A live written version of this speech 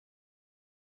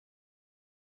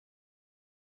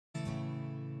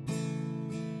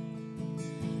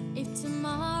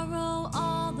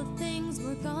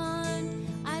were gone,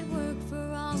 I'd worked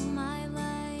for all my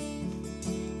life,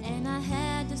 and I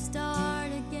had to start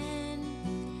again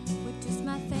with just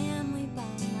my family by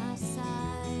my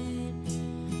side.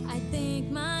 I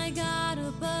thank my God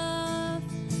above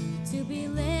to be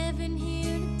living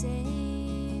here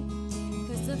today,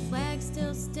 'cause the flag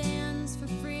still stands for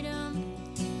freedom,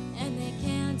 and they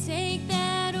can't take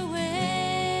that away.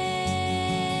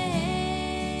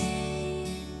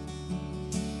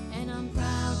 And I'm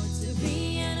proud to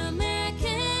be an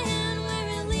American, where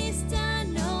at least I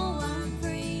know I'm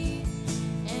free.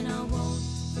 And I won't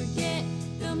forget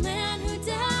the man who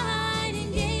died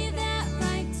and gave that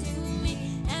right to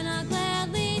me. And I'll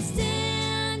gladly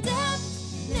stand up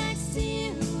next to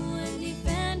you and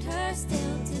defend her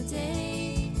still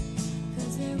today,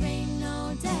 'cause there ain't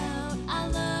no doubt I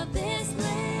love this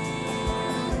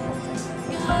land.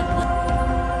 God bless.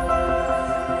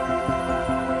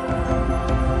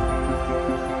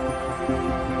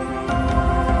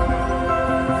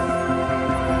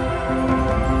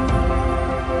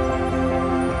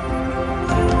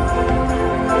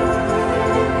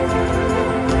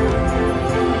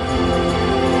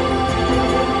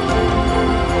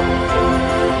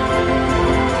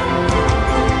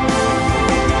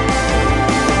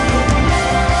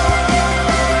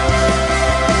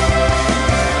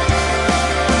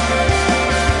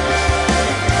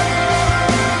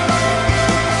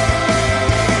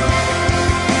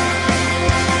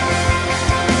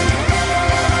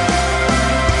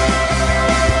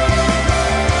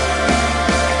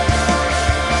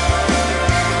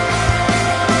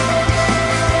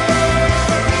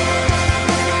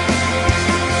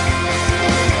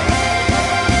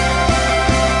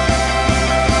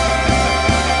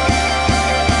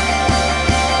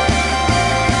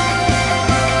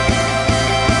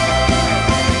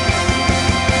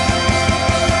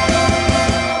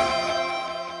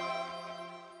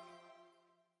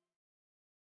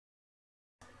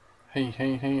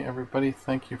 Hey everybody,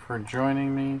 thank you for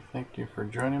joining me.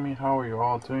 How are you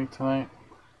all doing tonight?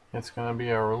 It's going to be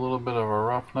a little bit of a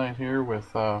rough night here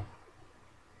with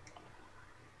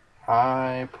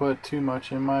I put too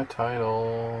much in my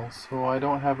title, so I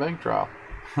don't have egg drop.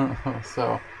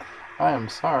 So I am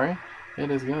sorry,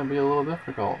 it is going to be a little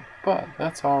difficult, but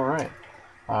that's alright.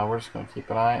 We're just going to keep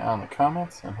an eye on the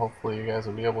comments, and hopefully you guys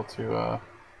will be able to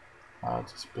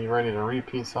just be ready to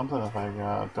repeat something if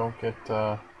I don't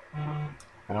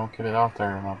get it out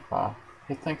there enough.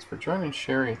 Hey, thanks for joining,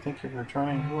 Sherry. Thank you for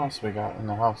joining. Who else we got in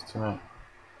the house tonight?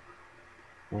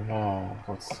 We have,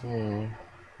 let's see,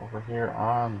 over here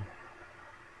on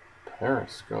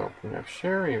Periscope, we have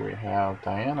Sherry, we have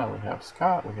Diana, we have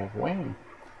Scott, we have Wayne.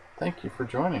 Thank you for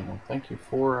joining, and thank you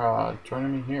for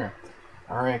joining me here.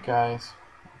 Alright, guys.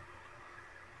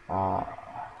 Let's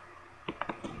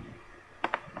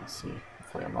see.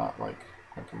 Hopefully I'm not like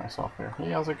making myself here.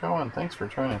 Hey, how's it going? Thanks for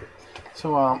joining.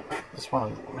 So just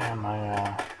want to, man,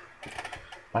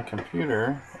 my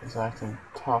computer is acting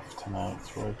tough tonight.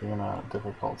 It's really being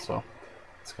difficult. So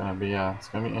it's gonna be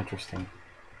interesting.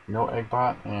 No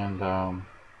eggbot and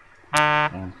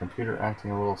computer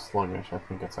acting a little sluggish. I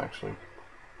think it's actually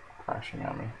crashing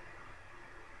on me.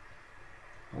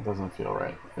 It doesn't feel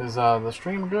right. Is the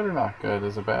stream good or not good?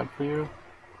 Is it bad for you?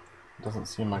 It doesn't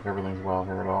seem like everything's well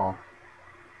here at all.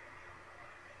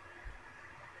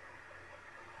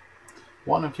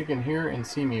 One, if you can hear and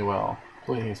see me well.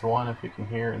 Please, one, if you can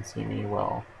hear and see me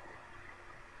well.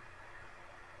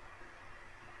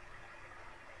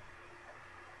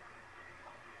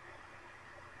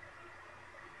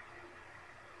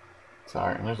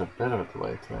 Sorry, and there's a bit of a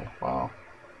delay today. Wow.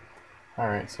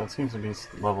 Alright, so it seems to be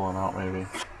leveling out maybe.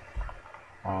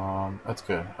 That's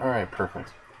good. Alright,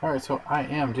 perfect. Alright, so I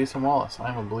am Jason Wallace.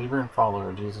 I'm a believer and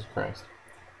follower of Jesus Christ.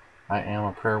 I am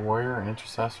a prayer warrior, an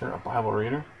intercessor, a Bible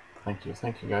reader. Thank you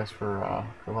guys for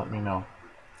letting me know.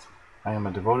 I am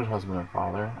a devoted husband and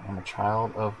father. I am a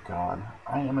child of God.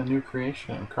 I am a new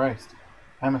creation in Christ.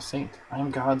 I am a saint. I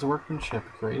am God's workmanship,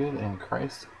 created in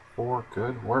Christ for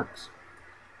good works.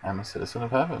 I am a citizen of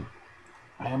heaven.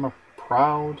 I am a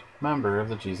proud member of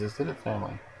the Jesus Did It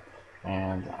family.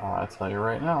 And I tell you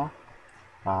right now,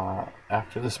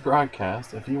 after this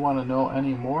broadcast, if you want to know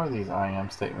any more of these I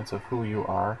am statements of who you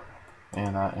are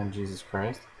in Jesus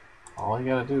Christ, all you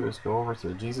gotta do is go over to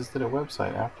the Jesus Did It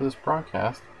website after this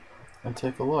broadcast and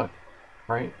take a look.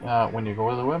 Right when you go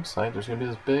to the website, there's gonna be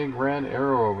this big red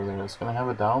arrow over there. It's gonna have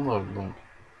a download link.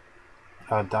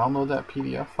 Download that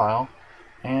PDF file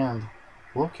and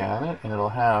look at it, and it'll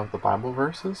have the Bible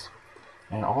verses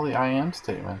and all the I am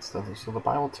statements. So the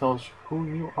Bible tells you who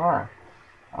you are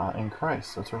in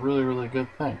Christ. So it's a really, really good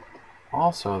thing.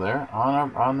 Also there,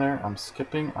 on there, I'm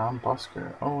skipping on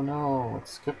Busker. Oh no,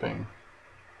 it's skipping.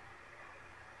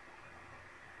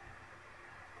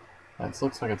 It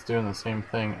looks like it's doing the same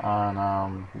thing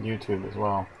on YouTube as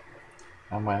well.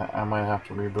 I might have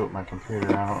to reboot my computer.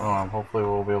 I don't know. Hopefully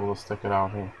we'll be able to stick it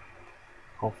out here.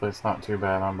 Hopefully it's not too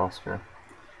bad on Busker.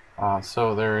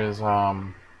 So there is it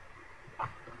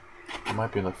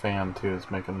might be the fan too.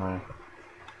 It's making the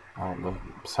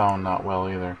sound not well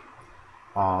either.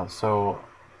 So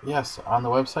yes, on the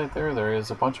website there is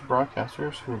a bunch of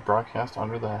broadcasters who broadcast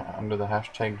under the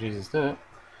hashtag Jesus Did It,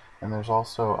 and there's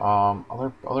also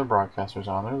other broadcasters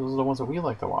on there. Those are the ones that we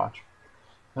like to watch.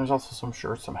 And there's also some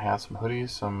shirts, some hats, some hoodies,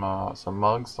 some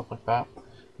mugs, stuff like that.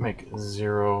 Make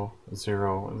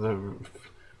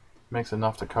makes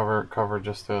enough to cover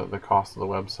just the cost of the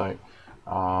website.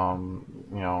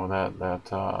 You know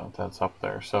that's up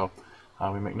there. So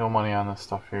we make no money on this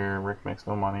stuff here. Rick makes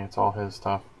no money. It's all his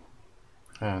stuff,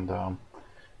 and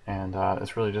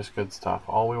it's really just good stuff.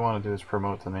 All we want to do is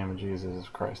promote the name of Jesus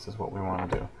Christ. Is what we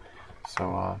want to do.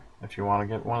 So if you want to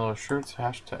get one of those shirts,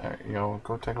 go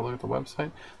take a look at the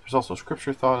website. There's also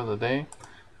Scripture Thought of the Day.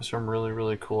 There's some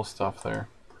really cool stuff there.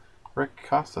 Rick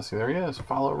Costa, see there he is.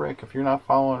 Follow Rick. If you're not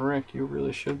following Rick, you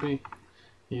really should be.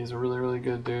 He's a really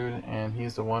good dude, and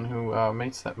he's the one who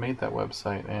made that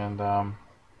website, and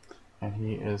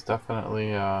he is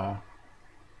definitely a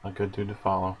good dude to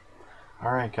follow.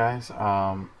 All right, guys,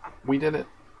 we did it.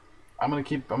 I'm gonna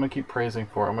keep praising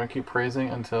for it. I'm gonna keep praising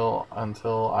until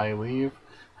I leave.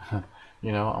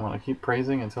 You know, I'm gonna keep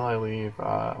praising until I leave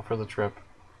for the trip.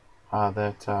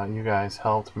 That you guys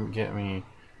helped get me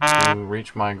to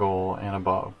reach my goal and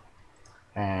above.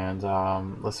 And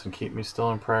listen, keep me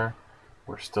still in prayer.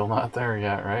 We're still not there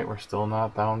yet, right? We're still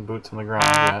not down boots on the ground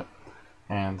yet.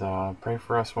 And pray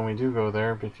for us when we do go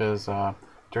there, because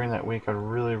during that week I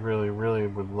really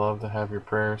would love to have your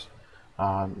prayers.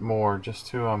 More just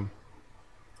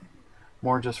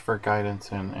for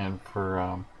guidance and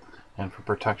for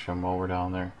protection while we're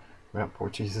down there. Yep,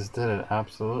 where Jesus did it,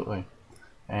 absolutely.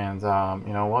 And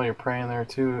you know, while you're praying there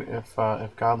too, if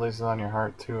God lays it on your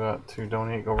heart to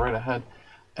donate, go right ahead.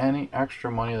 Any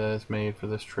extra money that is made for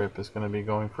this trip is going to be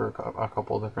going for a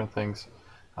couple of different things.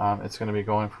 It's going to be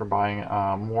going for buying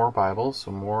more Bibles,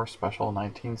 some more special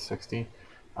 1960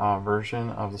 version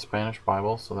of the Spanish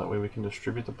Bible, so that way we can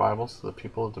distribute the Bibles to the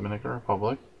people of the Dominican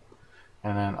Republic.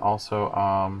 And then also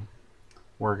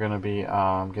we're going to be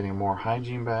getting more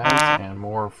hygiene bags and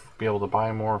be able to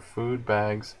buy more food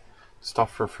bags,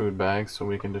 stuff for food bags, so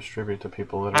we can distribute to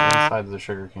people that are inside the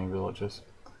sugarcane villages.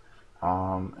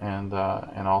 And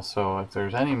also, if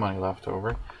there's any money left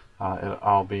over,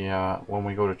 I'll be when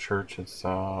we go to church. It's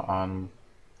on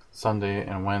Sunday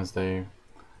and Wednesday.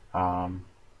 I'll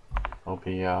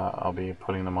be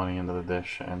putting the money into the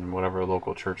dish and whatever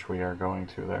local church we are going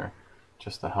to there,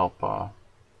 just to help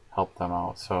them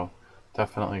out. So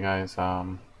definitely, guys.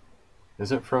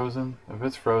 Is it frozen? If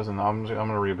it's frozen, I'm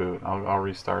gonna reboot. I'll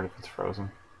restart if it's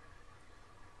frozen.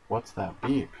 What's that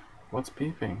beep? What's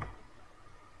beeping?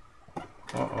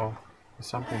 Uh-oh.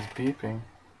 Something's beeping.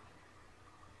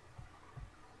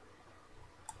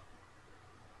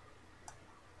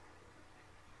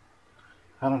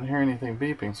 I don't hear anything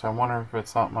beeping, so I wonder if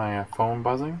it's not my phone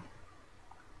buzzing.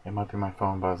 It might be my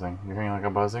phone buzzing. You're hearing like a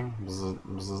buzzing? Bzz,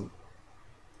 bzz.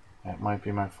 It might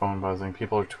be my phone buzzing.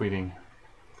 People are tweeting.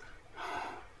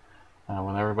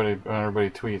 When everybody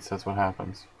tweets, that's what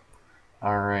happens.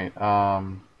 All right. A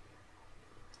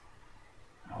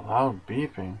loud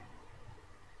beeping.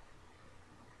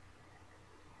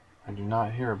 I do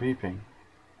not hear a beeping.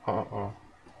 Uh-oh.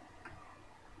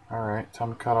 Alright, time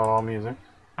to cut out all music.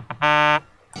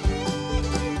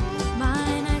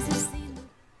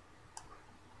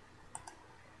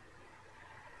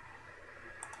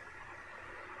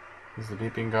 Is the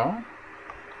beeping gone?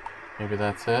 Maybe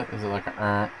that's it. Is it like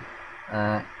a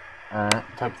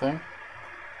type thing?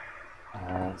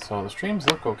 Alright, so the streams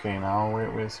look okay now.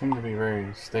 We seem to be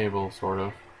very stable, sort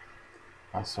of.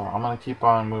 So I'm gonna keep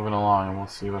on moving along, and we'll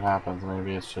see what happens.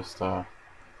 Maybe it's just that.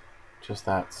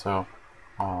 So,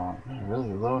 man,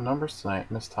 really low numbers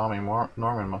tonight. Miss Tommy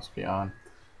Norman must be on.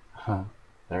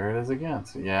 There it is again.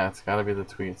 So yeah, it's got to be the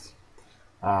tweets.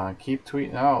 Keep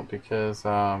tweeting out, because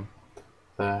the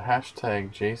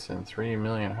hashtag Jason 3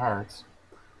 million hearts.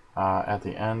 At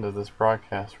the end of this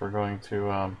broadcast, we're going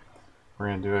to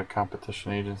do a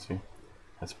competition agency.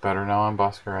 It's better now on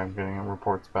Busker. I'm getting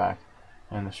reports back.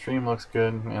 And the stream looks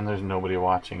good, and there's nobody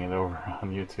watching it over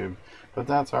on YouTube. But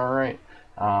that's alright.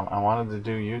 I wanted to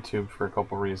do YouTube for a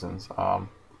couple reasons.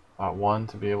 One,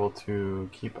 to be able to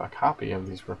keep a copy of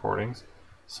these recordings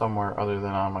somewhere other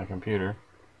than on my computer.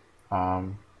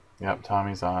 Yep,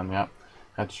 Tommy's on. Yep,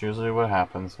 that's usually what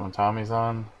happens when Tommy's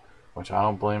on, which I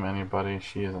don't blame anybody.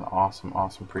 She is an awesome,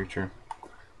 awesome preacher,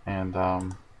 and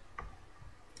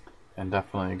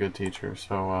definitely a good teacher.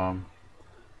 So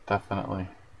definitely.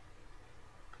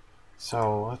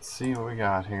 So let's see what we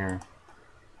got here.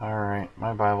 Alright,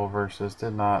 my Bible verses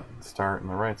did not start in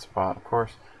the right spot, of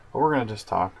course, but we're going to just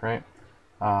talk, right?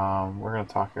 We're going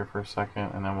to talk here for a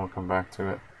second, and then we'll come back to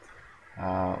it.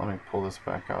 Let me pull this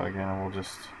back out again, and we'll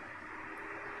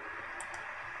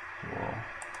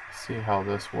see how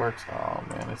this works. Oh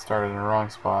man, it started in the wrong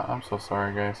spot. I'm so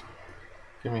sorry, guys.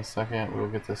 Give me a second. We'll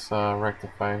get this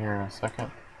rectified here in a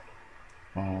second,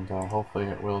 and hopefully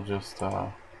it will just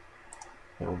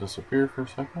it will disappear for a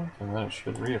second, and then it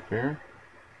should reappear.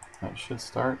 It should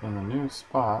start in the new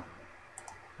spot,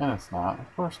 and it's not.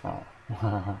 Of course not.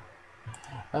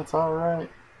 That's alright.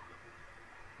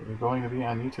 You're going to be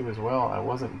on YouTube as well. I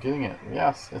wasn't getting it.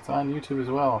 Yes, it's on YouTube as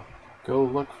well. Go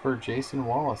look for Jason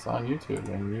Wallace on YouTube,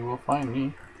 and you will find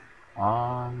me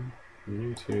on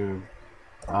YouTube.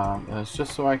 And it's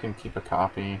just so I can keep a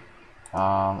copy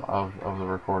of the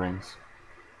recordings,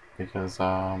 because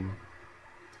I'm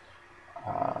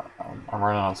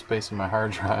running out of space in my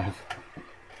hard drive.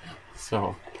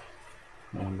 So,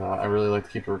 and I really like to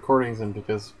keep the recordings, and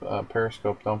because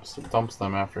Periscope dumps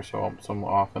them after so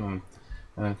often, and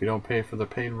then if you don't pay for the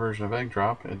paid version of Egg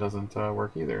Drop, it doesn't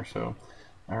work either. So,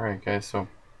 all right, guys. So,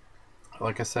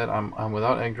 like I said, I'm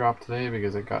without Egg Drop today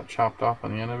because it got chopped off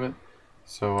on the end of it.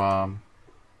 So,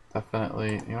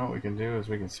 definitely, you know what we can do is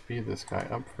we can speed this guy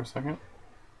up for a second.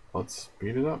 Let's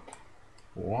speed it up.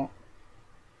 Whoa.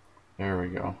 There we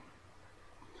go.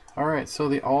 Alright, so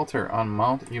the altar on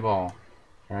Mount Ebal,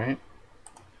 right?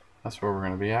 That's where we're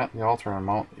going to be at, the altar on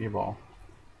Mount Ebal.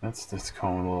 It's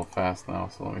going a little fast now,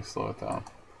 so let me slow it down.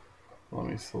 Let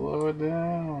me slow it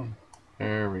down.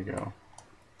 There we go.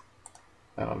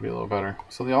 That'll be a little better.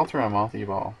 So the altar on Mount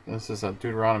Ebal, this is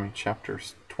Deuteronomy chapter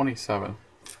 27.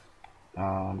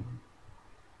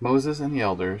 Moses and the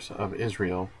elders of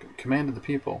Israel commanded the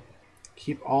people,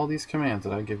 keep all these commands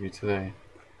that I give you today.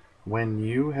 When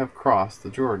you have crossed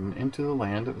the Jordan into the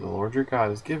land that the Lord your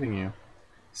God is giving you,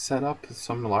 set up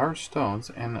some large stones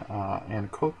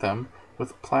and coat them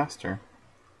with plaster.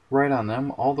 Write on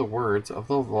them all the words of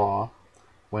the law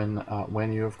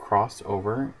when you have crossed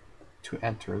over to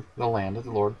enter the land that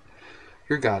the Lord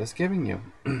your God is giving you,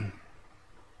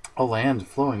 a land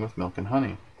flowing with milk and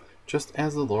honey, just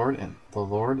as the Lord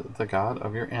the God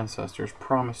of your ancestors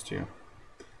promised you.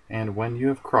 And when you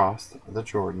have crossed the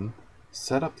Jordan,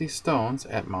 set up these stones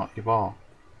at Mount Ebal,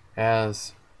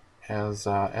 as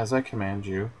I command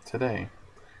you today,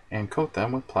 and coat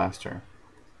them with plaster.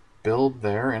 Build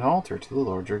there an altar to the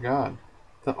Lord your God,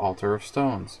 the altar of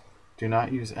stones. Do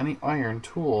not use any iron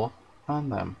tool on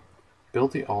them.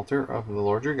 Build the altar of the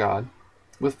Lord your God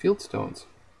with field stones,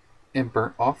 and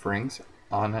burnt offerings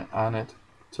on it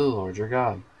to the Lord your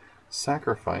God.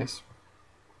 Sacrifice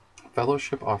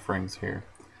fellowship offerings here.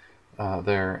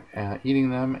 Eating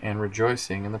them and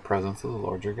rejoicing in the presence of the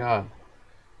Lord your God.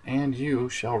 And you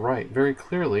shall write very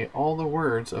clearly all the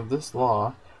words of this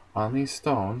law on these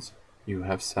stones you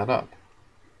have set up.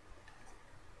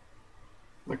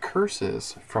 The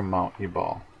curses from Mount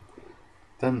Ebal.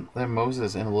 Then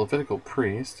Moses and the Levitical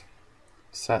priest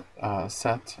said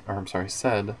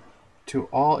to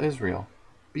all Israel,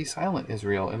 be silent,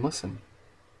 Israel, and listen.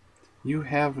 You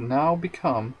have now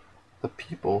become the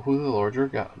people of the Lord your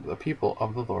God.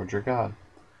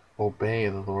 Obey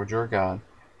the Lord your God,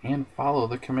 and follow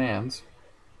the commands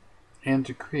and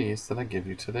decrees that I give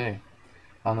you today.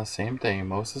 On the same day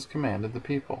Moses commanded the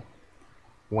people,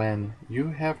 when you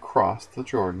have crossed the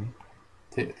Jordan,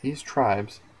 these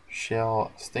tribes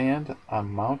shall stand on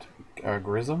Mount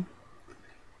Gerizim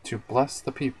to bless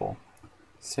the people: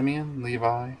 Simeon,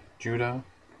 Levi, Judah,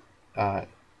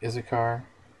 Issachar,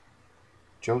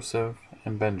 Joseph,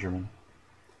 and Benjamin.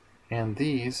 And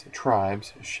these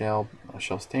tribes shall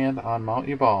stand on Mount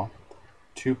Ebal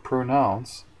to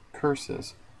pronounce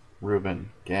curses: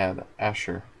 Reuben, Gad,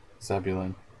 Asher,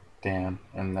 Zebulun, Dan,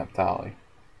 and Naphtali.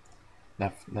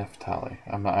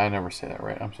 I never say that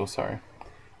right. I'm so sorry.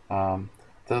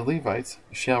 The Levites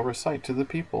shall recite to the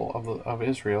people of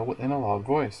Israel in a loud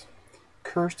voice,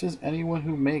 cursed is anyone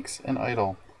who makes an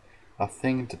idol, a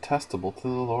thing detestable to the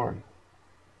Lord,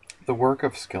 the work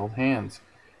of skilled hands,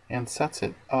 and sets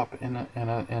it up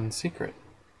in secret.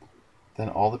 Then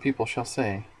all the people shall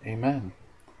say, Amen.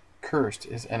 Cursed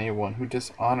is anyone who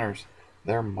dishonors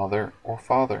their mother or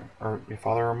father, or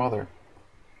father or mother.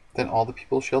 Then all the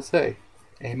people shall say,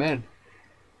 Amen.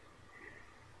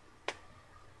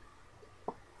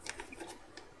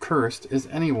 Cursed is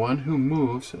anyone who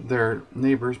moves their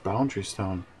neighbor's boundary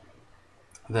stone.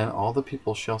 Then all the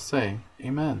people shall say,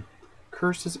 Amen.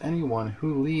 Cursed is anyone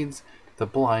who leads the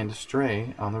blind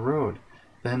astray on the road.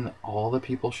 Then all the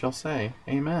people shall say,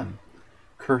 Amen.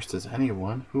 Cursed is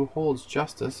anyone who holds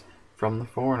justice from the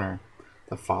foreigner,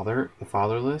 the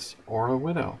fatherless, or a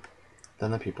widow.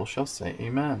 Then the people shall say,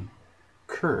 Amen.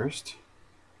 Cursed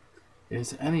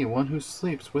is anyone who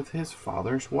sleeps with his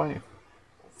father's wife,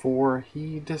 for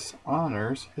he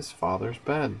dishonors his father's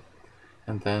bed.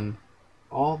 And then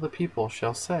all the people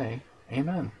shall say,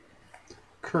 Amen.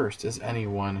 Cursed is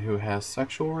anyone who has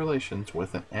sexual relations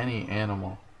with any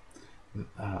animal.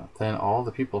 Then all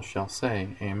the people shall say,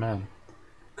 Amen.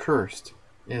 Cursed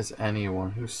is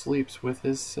anyone who sleeps with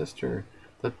his sister,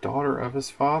 the daughter of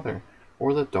his father,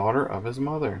 or the daughter of his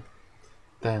mother.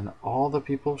 Then all the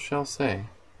people shall say,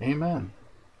 Amen.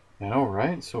 I know,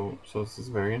 right? So this is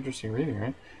very interesting reading,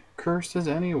 right? Cursed is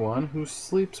anyone who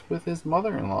sleeps with his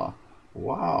mother-in-law.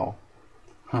 Wow.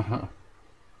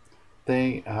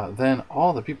 Then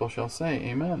all the people shall say,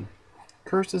 Amen.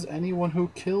 Cursed is anyone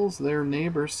who kills their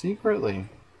neighbor secretly.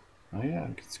 Oh yeah,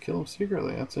 gets killed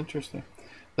secretly. That's interesting.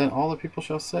 Then all the people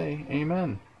shall say,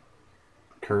 Amen.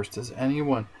 Cursed is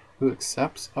anyone who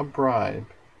accepts a bribe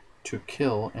to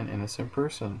kill an innocent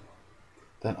person.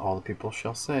 Then all the people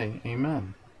shall say,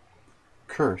 Amen.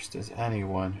 Cursed is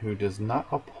anyone who does not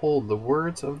uphold the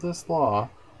words of this law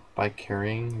by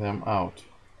carrying them out.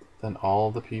 Then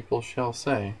all the people shall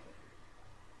say,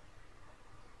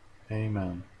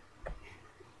 Amen.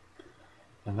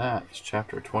 And that is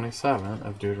chapter 27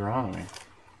 of Deuteronomy.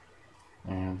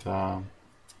 And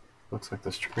looks like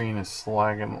the screen is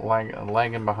lagging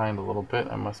behind a little bit.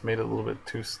 I must have made it a little bit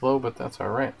too slow, but that's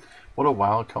alright. What a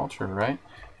wild culture, right?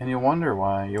 And you wonder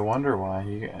why.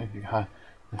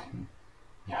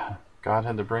 God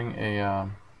had to bring a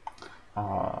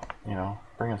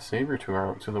bring a savior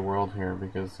to the world here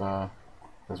because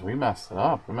we messed it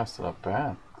up. We messed it up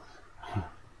bad.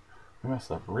 We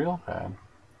messed it up real bad.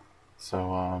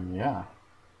 So yeah.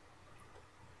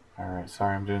 Alright,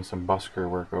 sorry, I'm doing some busker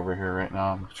work over here right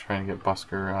now. I'm trying to get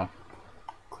busker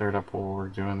cleared up while we're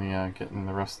doing the getting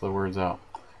the rest of the words out.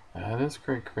 That is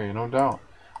great, no doubt.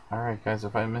 Alright guys,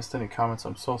 if I missed any comments,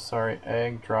 I'm so sorry.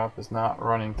 Egg drop is not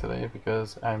running today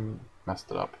because I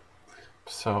messed it up.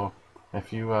 So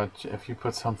if you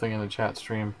put something in the chat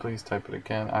stream, please type it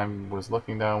again. I was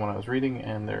looking down when I was reading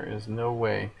and there is no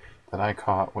way that I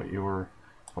caught what you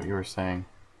were saying.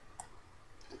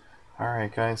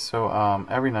 Alright guys, so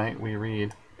every night we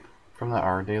read from the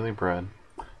Our Daily Bread.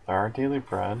 The Our Daily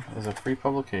Bread is a free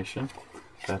publication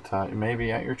that it may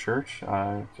be at your church.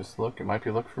 Just look, it might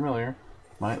look familiar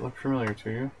to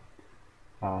you.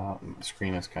 The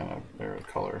screen is kind of, the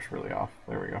color is really off.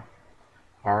 There we go.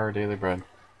 Our Daily Bread.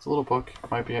 It's a little book, it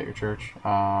might be at your church.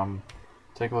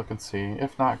 Take a look and see.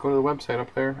 If not, go to the website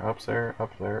up there, website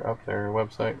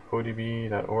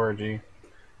odb.org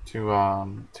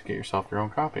to get yourself your own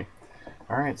copy.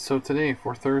 Alright, so today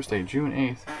for Thursday, June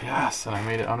 8th, yes, and I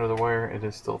made it under the wire, it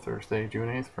is still Thursday, June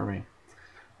 8th for me.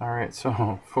 Alright,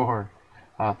 so for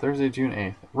Thursday, June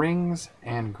 8th, Rings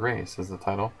and Grace is the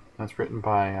title, and it's written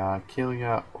by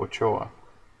Kelia Ochoa,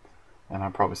 and I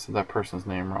probably said that person's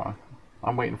name wrong.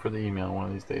 I'm waiting for the email one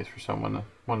of these days for one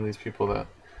of these people that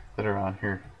are on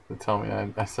here to tell me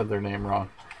I said their name wrong.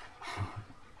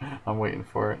 I'm waiting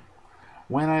for it.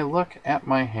 When I look at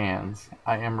my hands,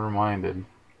 I am reminded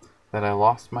that I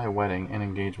lost my wedding and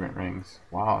engagement rings.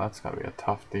 Wow, that's gotta be a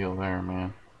tough deal there,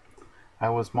 man. I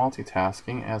was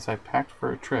multitasking as I packed for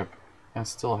a trip and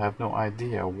still have no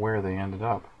idea where they ended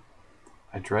up.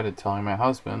 I dreaded telling my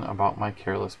husband about my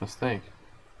careless mistake,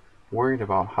 worried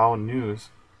about how the news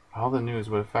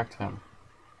would affect him.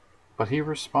 But he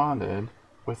responded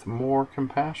with more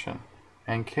compassion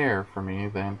and care for me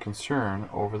than concern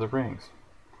over the rings.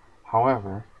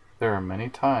 However, there are many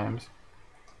times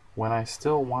when I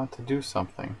still want to do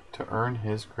something to earn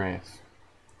his grace.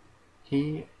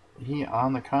 He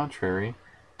on the contrary,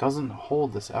 doesn't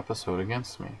hold this episode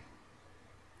against me.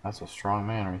 That's a strong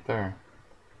man right there.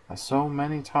 As so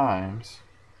many times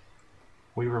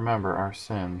we remember our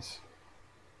sins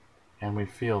and we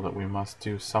feel that we must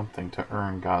do something to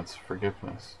earn God's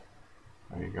forgiveness.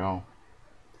 There you go.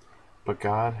 But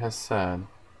God has said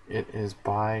it is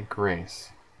by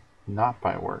grace, not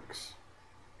by works,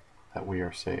 that we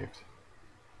are saved.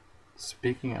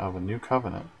 Speaking of a new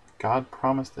covenant, God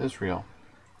promised Israel,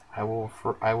 I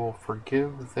will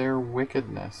forgive their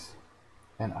wickedness,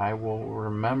 and I will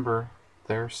remember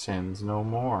their sins no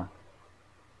more.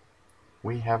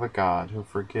 We have a God who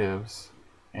forgives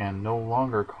and no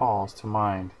longer calls to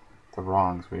mind the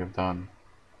wrongs we have done.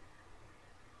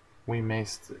 we may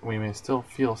still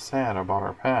feel sad about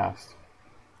our past,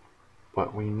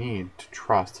 but we need to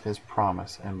trust His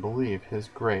promise and believe His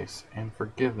grace and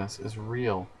forgiveness is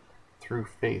real through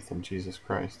faith in Jesus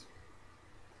Christ.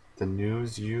 The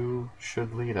news you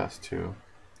should lead us to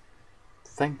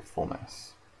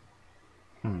thankfulness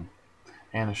and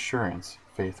assurance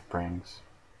faith brings.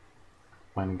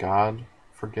 When God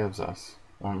forgives,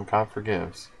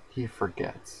 He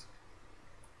forgets.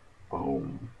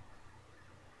 Boom.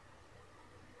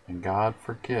 When God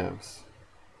forgives,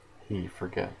 He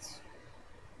forgets.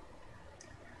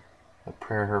 The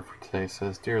prayer here for today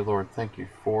says, Dear Lord, thank you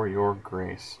for your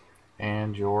grace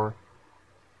and your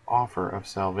offer of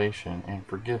salvation and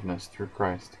forgiveness through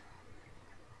Christ.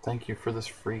 Thank you for this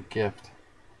free gift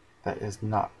that is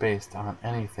not based on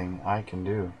anything I can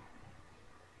do.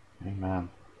 Amen.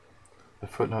 The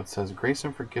footnote says, grace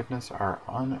and forgiveness are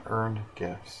unearned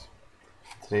gifts.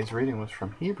 Today's reading was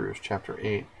from Hebrews chapter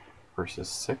 8, verses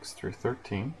 6 through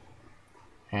 13.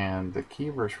 And the key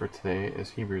verse for today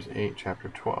is Hebrews 8,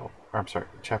 chapter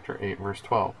 8, verse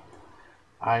 12.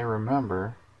 I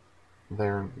remember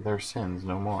their sins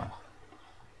no more.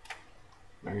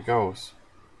 There he goes.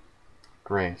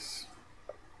 Grace.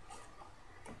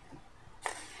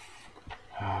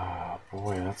 Ah,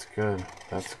 boy, that's good.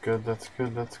 That's good, that's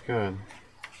good, that's good.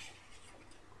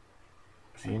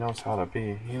 He knows how to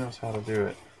be. He knows how to do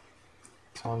it.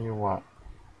 Tell you what.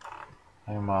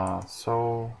 I'm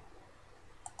so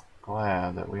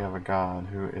glad that we have a God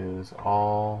who is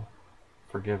all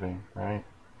forgiving, right?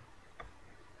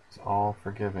 He's all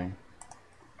forgiving.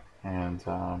 And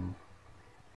I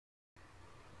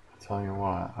tell you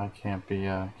what, I can't be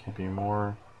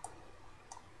more.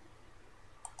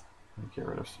 Let me get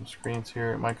rid of some screens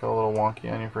here. It might go a little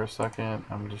wonky on you for a second.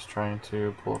 I'm just trying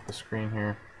to pull up the screen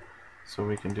here so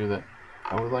we can do that.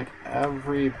 I would like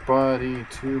everybody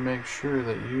to make sure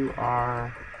that you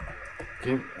are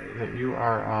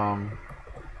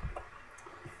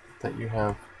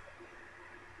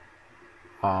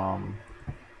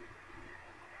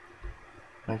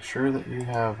make sure that you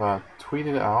have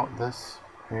tweeted out this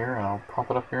here, and I'll pop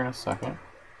it up here in a second.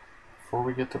 Before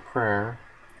we get to prayer,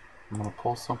 I'm going to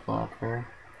pull something up here,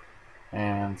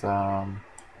 and I'm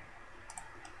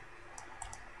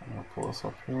going to pull this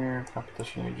up here,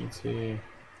 competition agency.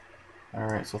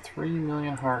 Alright, so 3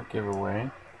 million heart giveaway,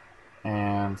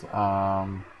 and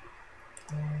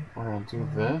we're going to do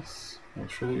this. Make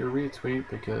sure that you retweet,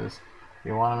 because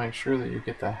you want to make sure that you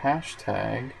get the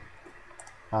hashtag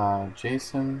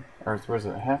Jason, or where is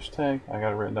it? Hashtag? I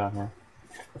got it written down here.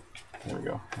 There we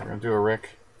go. We're going to do a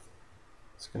Rick.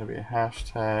 It's going to be a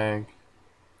hashtag.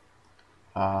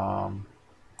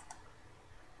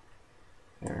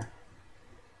 Here.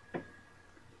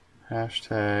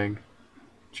 Hashtag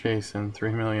Jason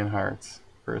 3 million hearts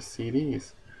for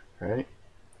CDs, right?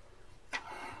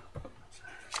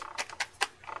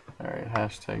 Alright,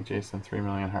 hashtag Jason 3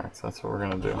 million hearts. That's what we're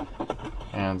going to do.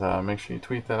 And make sure you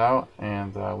tweet that out,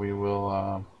 and we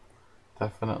will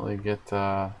definitely get.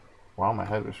 Wow, my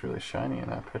head was really shiny in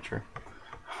that picture.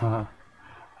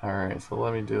 Alright, so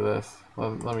let me do this.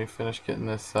 Let me finish getting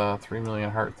this 3 million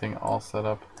heart thing all set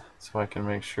up so I can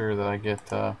make sure that I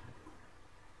get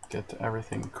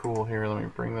everything cool here. Let me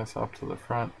bring this up to the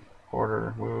front.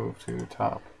 Order, move to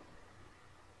top.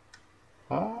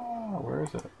 Ah, where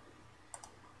is it?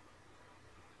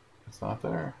 It's not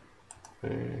there.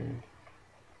 Big.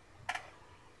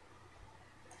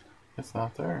 It's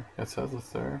not there. It says it's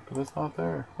there, but it's not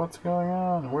there. What's going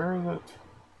on? Where is it?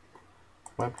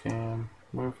 Webcam.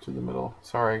 Move to the middle.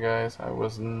 Sorry guys, I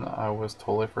was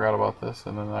totally forgot about this,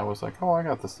 and then I was like, oh, I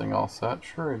got this thing all set.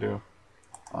 Sure I do.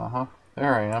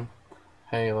 There I am.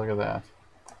 Hey, look at that.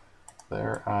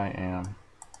 There I am.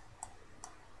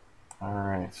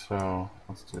 Alright, so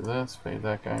let's do this. Fade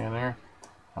that guy in there.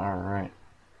 Alright.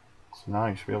 So now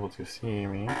you should be able to see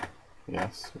me.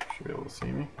 Yes, you should be able to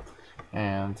see me.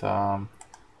 And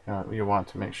you want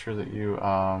to make sure that you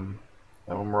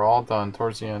that when we're all done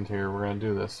towards the end here, we're going to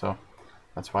do this. So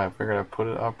that's why I figured I'd put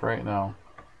it up right now.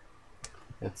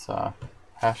 It's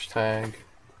hashtag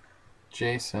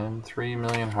Jason 3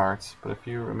 million hearts. But if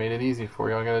you made it easy for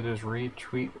you, all you gotta do is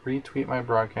retweet my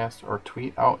broadcast, or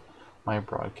tweet out my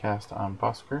broadcast on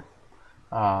Busker.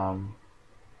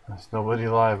 There's nobody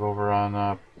live over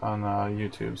on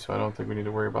YouTube, so I don't think we need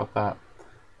to worry about that.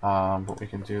 But we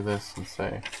can do this and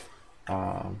say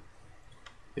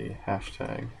the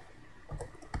hashtag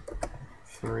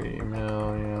 3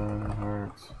 million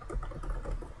hearts.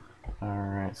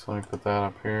 Alright, so let me put that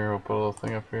up here. We'll put a little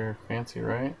thing up here. Fancy,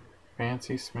 right?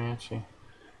 Fancy smanchy.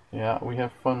 Yeah, we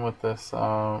have fun with this. You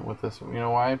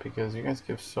know why? Because you guys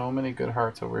give so many good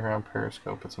hearts over here on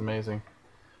Periscope. It's amazing.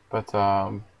 But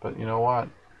you know what?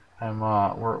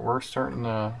 We're starting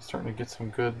to get some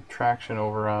good traction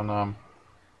over on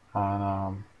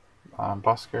on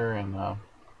Busker and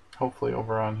hopefully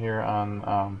over on here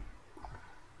on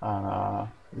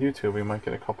YouTube. We might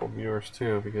get a couple viewers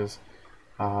too because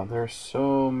there's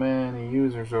so many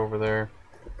users over there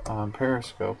on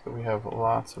Periscope that we have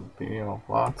lots of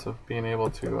being able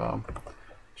to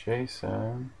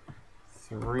Jason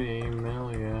 3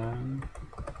 million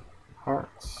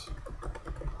hearts.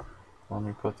 Let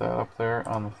me put that up there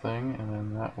on the thing, and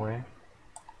then that way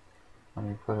let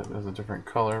me put it as a different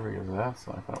color because that's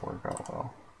not going to work out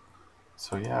well.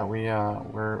 So yeah,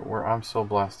 I'm so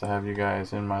blessed to have you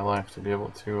guys in my life to be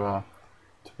able to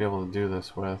do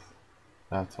this with.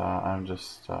 That I'm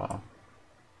just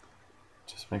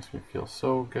makes me feel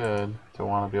so good to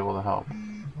want to be able to help.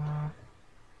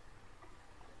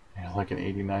 Yeah, like an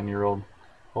 89-year-old.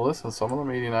 Well, listen, some of them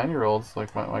 89-year-olds,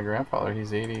 like my grandfather,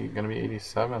 he's gonna be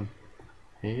 87.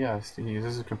 He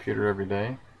uses a computer every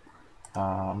day.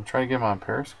 I'm trying to get him on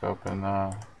Periscope and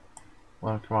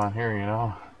let him come on here, you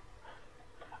know.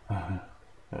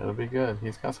 It'll be good.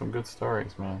 He's got some good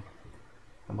stories, man.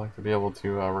 I'd like to be able to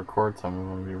record some of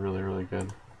them. It'd be really, really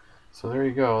good. So there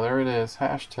you go. There it is.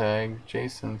 Hashtag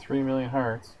Jason 3 million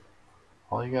hearts.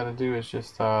 All you got to do is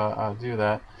just do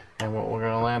that. And what we're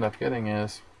going to land up getting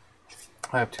is,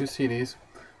 I have 2 CDs.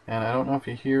 And I don't know if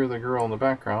you hear the girl in the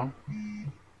background.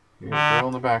 You hear the girl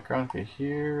in the background. If you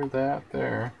hear that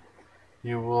there,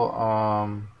 you will,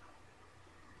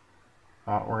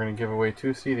 we're going to give away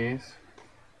 2 CDs.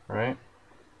 Right?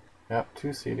 Yep, 2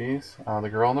 CDs. The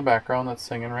girl in the background that's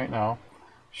singing right now,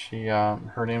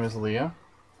 her name is Leah.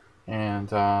 And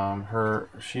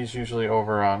she's usually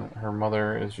over on, her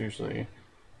mother is usually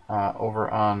over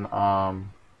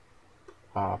on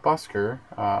Busker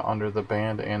under the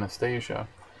band Anastasia.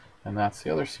 And that's the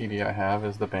other CD I have,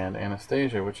 is the band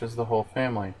Anastasia, which is the whole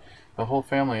family. The whole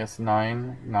family is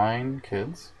nine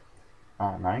kids.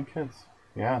 9 kids.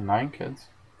 Yeah, 9 kids.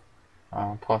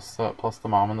 Plus the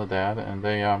mom and the dad, and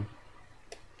they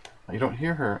you don't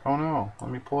hear her. Oh no!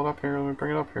 Let me pull it up here. Let me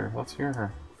bring it up here. Let's hear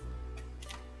her.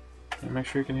 Make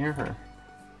sure you can hear her.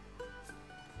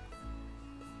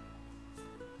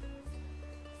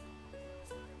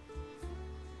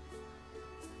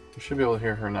 You should be able to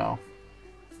hear her now.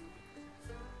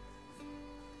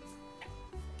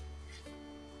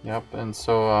 Yep, and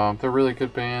so they're a really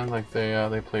good band. Like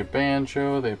they play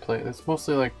banjo. It's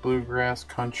mostly like bluegrass,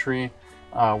 country,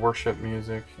 worship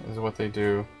music is what they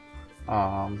do.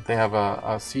 They have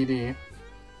a CD.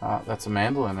 That's a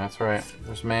mandolin. That's right.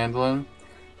 There's mandolin.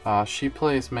 She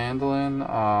plays mandolin,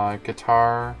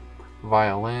 guitar,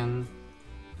 violin.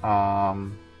 Yeah,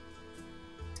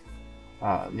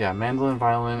 mandolin,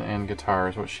 violin, and guitar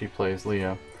is what she plays,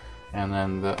 Leah. And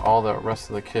then all the rest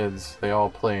of the kids, they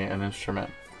all play an instrument.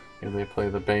 They play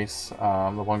the bass.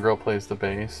 The one girl plays the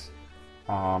bass,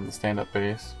 the stand-up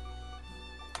bass.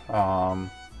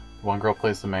 One girl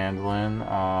plays the mandolin,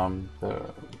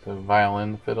 the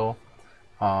violin, fiddle.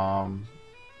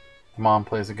 Mom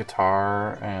plays a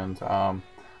guitar, and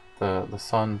the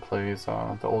son plays,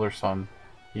 the older son,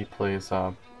 he plays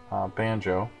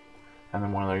banjo. And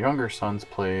then one of their younger sons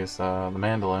plays the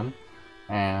mandolin.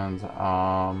 And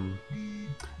the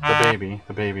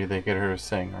baby, they get her to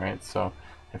sing, right? So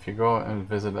if you go and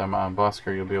visit them on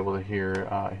Busker, you'll be able to hear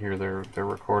their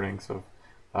recordings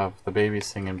of the baby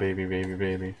singing "Baby, Baby,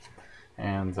 Baby,"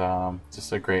 and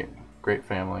just a great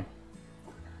family.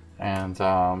 And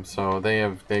so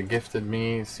they gifted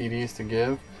me CDs to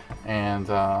give, and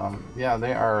yeah,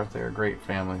 they're great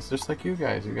families, just like you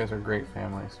guys. You guys are great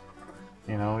families.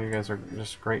 You know, you guys are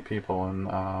just great people, and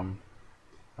I'm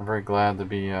very glad to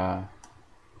be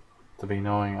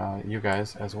knowing you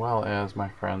guys as well as my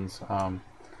friends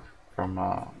from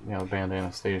the band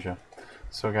Anastasia.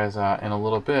 So guys, in a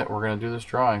little bit we're going to do this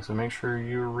drawing, so make sure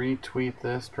you retweet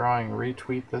this drawing,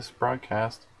 retweet this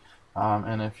broadcast,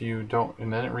 and if you didn't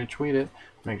retweet it,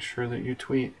 make sure that you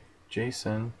tweet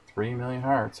Jason 3 million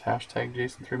hearts, hashtag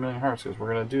Jason 3 million hearts, because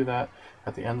we're going to do that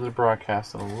at the end of the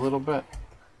broadcast in a little bit.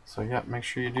 So yeah, make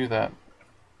sure you do that.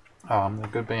 A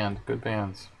good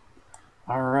bands.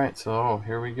 Alright, so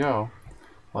here we go.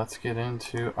 Let's get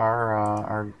into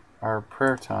our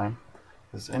prayer time.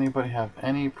 Does anybody have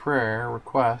any prayer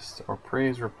requests or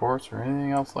praise reports or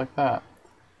anything else like that?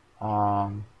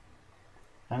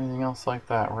 Anything else like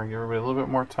that? We're going to give everybody a little bit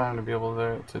more time to be able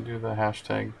to do the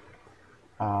hashtag.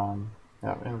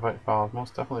 Yeah, invite files.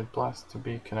 Most definitely blessed to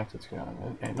be connected to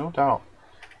you. No doubt.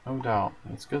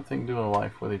 It's a good thing doing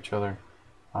life with each other.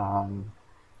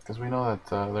 Because we know that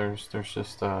there's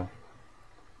just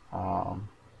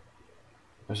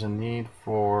there's a need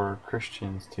for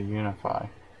Christians to unify,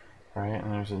 right?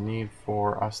 And there's a need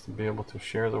for us to be able to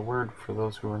share the word for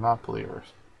those who are not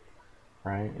believers,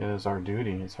 right? It is our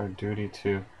duty. It's our duty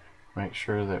to make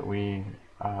sure that we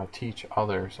teach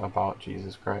others about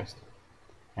Jesus Christ.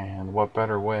 And what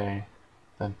better way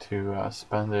than to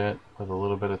spend it with a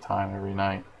little bit of time every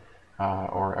night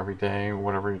or every day,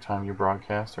 whatever time you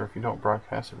broadcast, or if you don't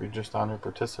broadcast, if you're just on there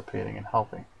participating and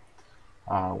helping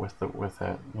with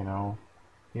it, you know,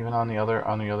 even on the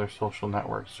other social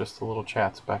networks, just the little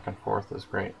chats back and forth is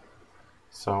great.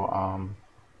 So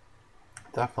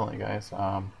definitely, guys.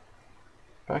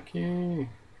 Becky,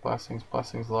 blessings,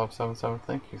 love 77.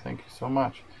 Thank you so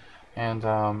much. And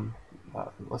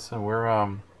listen, we're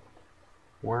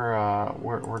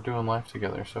doing life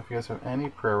together. So if you guys have any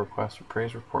prayer requests or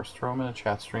praise reports, throw them in the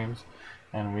chat streams,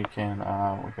 and we can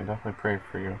definitely pray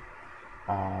for you.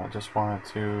 Just wanted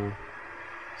to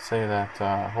say that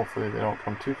hopefully they don't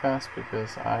come too fast,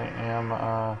 because I am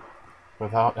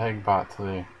without Eggbot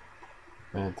today.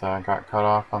 It got cut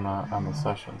off on the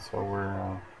session, so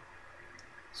we're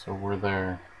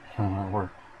there.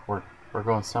 we're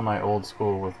going semi old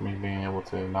school with me being able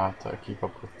to not keep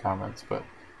up with comments, but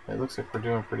it looks like we're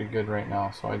doing pretty good right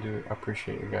now, so I do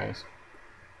appreciate you guys.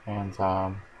 And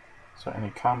so any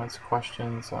comments,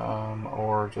 questions,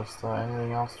 or just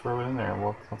anything else, throw it in there.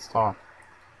 Well, let's talk.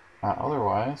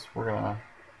 Otherwise, we're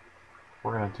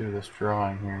gonna do this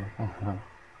drawing here.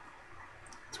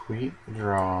 Tweet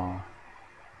draw.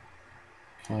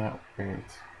 Can't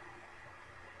wait.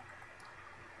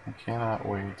 I cannot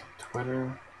wait.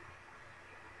 Twitter.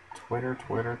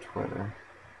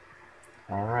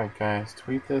 Alright, guys,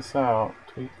 tweet this out.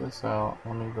 Let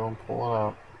me go and pull it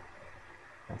up.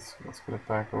 Let's get it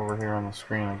back over here on the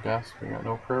screen, I guess. We got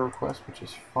no prayer requests, which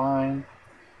is fine.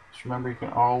 Just remember, you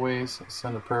can always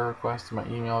send a prayer request to my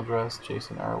email address,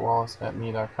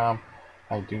 jasonrwallace@me.com.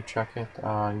 I do check it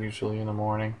usually in the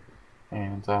morning,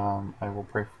 and I will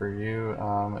pray for you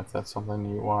if that's something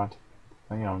you want,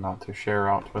 you know, not to share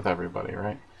out with everybody,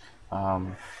 right?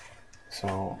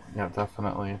 So yeah,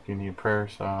 definitely, if you need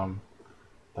prayers,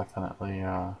 definitely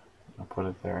I'll put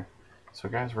it there. So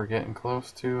guys, we're getting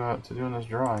close to doing this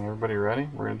drawing. Everybody ready?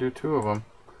 We're gonna do 2 of them.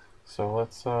 So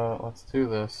let's do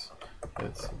this.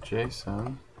 It's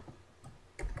Jason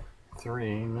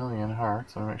 3 million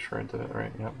hearts. Let me make sure I did it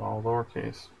right. Yep, all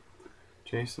lowercase.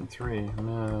 Jason 3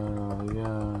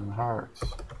 million hearts.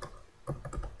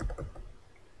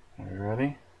 Are you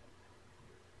ready?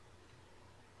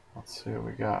 Let's see what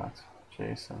we got.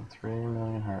 Jason 3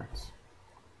 million hearts.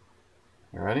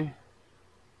 You ready?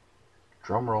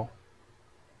 Drum roll.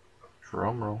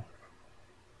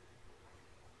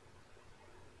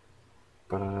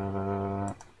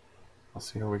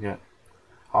 Let's see who we get.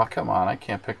 Oh, come on, I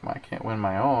can't win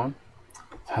my own.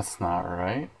 That's not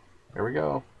right. Here we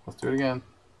go. Let's do it again.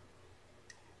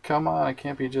 Come on, it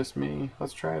can't be just me.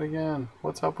 Let's try it again.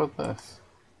 What's up with this?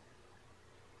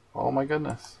 Oh my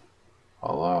goodness.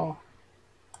 Hello?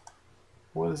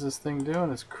 What is this thing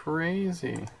doing? It's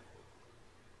crazy.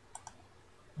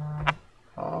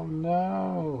 Oh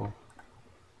no.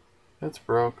 It's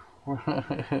broke.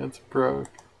 It's broke.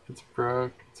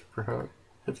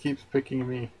 It keeps picking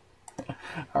me. I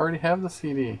already have the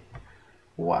CD.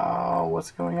 Wow,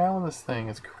 what's going on with this thing?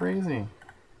 It's crazy.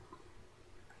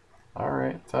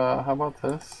 Alright, how about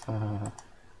this?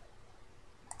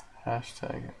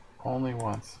 Hashtag only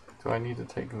once. Do I need to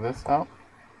take this out?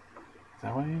 Is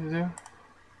that what I need to do?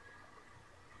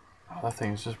 Oh, that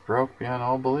thing is just broke beyond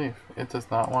all belief. It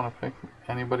does not want to pick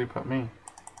anybody but me.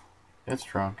 It's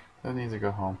drunk. It needs to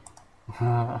go home.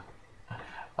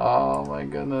 Oh my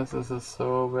goodness, this is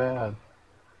so bad.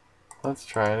 Let's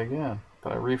try it again.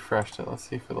 But I refreshed it. Let's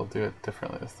see if it'll do it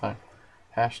differently this time.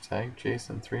 Hashtag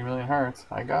Jason 3 million hearts.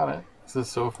 I got it. This is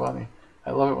so funny.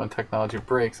 I love it when technology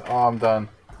breaks. Oh, I'm done.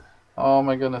 Oh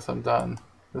my goodness, I'm done.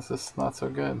 This is not so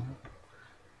good.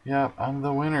 Yeah, I'm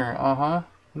the winner. Uh-huh.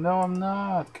 No, I'm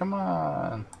not. Come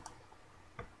on.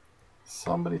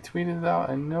 Somebody tweeted it out.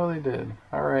 I know they did.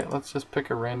 Alright, let's just pick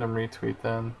a random retweet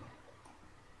then.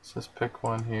 Let's just pick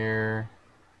one here.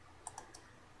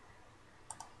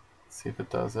 Let's see if it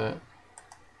does it.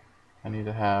 I need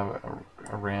to have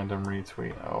a random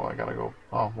retweet. Oh, I gotta go.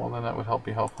 Oh, well then that would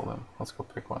be helpful then. Let's go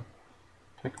pick one.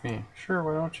 Pick me. Sure,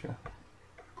 why don't you?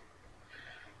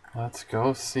 Let's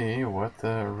go see what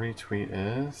the retweet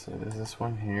is. It is this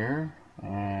one here.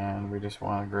 And we just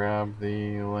want to grab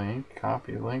the link,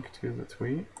 copy link to the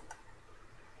tweet.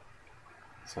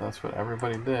 So that's what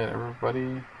everybody did.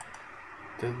 Everybody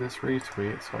did this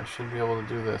retweet, so I should be able to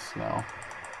do this now.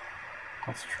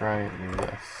 Let's try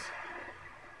this.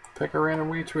 Pick a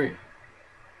random retweet.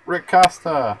 Rick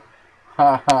Costa.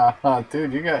 Ha ha ha,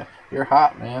 dude, you're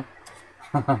hot, man.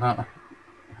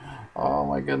 Oh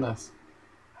my goodness.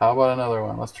 How about another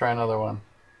one? Let's try another one.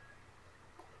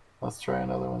 Let's try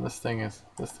another one. This thing's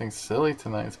silly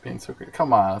tonight. It's being so good.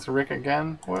 Come on, it's Rick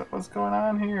again. What's going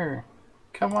on here?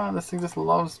 Come on, this thing just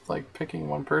loves like picking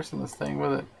one person. This thing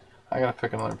with it. I gotta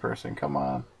pick another person. Come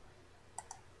on.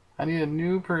 I need a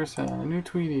new person, a new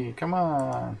Tweety. Come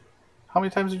on. How many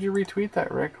times did you retweet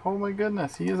that, Rick? Oh my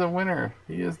goodness, he is a winner.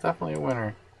 He is definitely a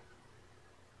winner.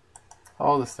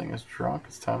 Oh, this thing is drunk.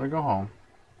 It's time to go home.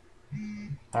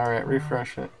 Alright,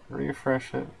 refresh it.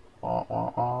 Refresh it.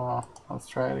 Let's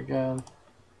try it again.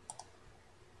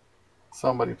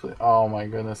 Somebody please. Oh my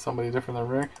goodness, somebody different than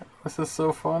Rick? This is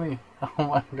so funny. Oh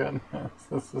my goodness,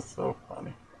 this is so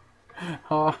funny.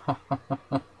 Oh,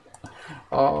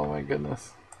 oh my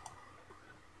goodness.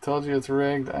 Told you it's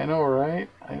rigged. I know, right?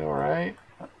 I know, right?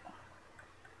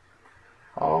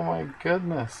 Oh my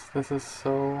goodness, this is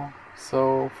so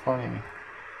funny.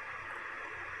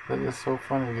 That is so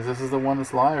funny because this is the one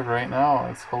that's live right now.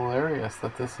 It's hilarious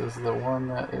that this is the one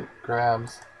that it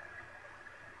grabs.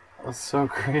 That's so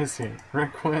crazy.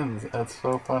 Rick wins. That's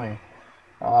so funny.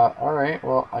 Alright,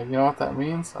 well, you know what that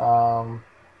means? Oh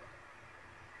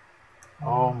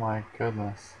my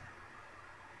goodness.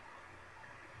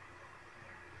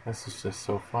 This is just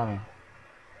so funny.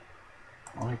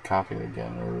 Let me copy it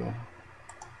again, maybe.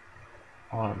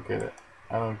 I don't get it.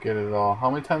 I don't get it at all. How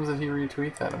many times did he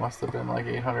retweet that? It must have been like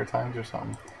 800 times or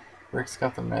something. Rick's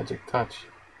got the magic touch.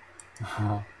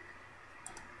 I'm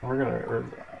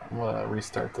gonna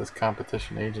restart this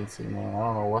competition agency, man. I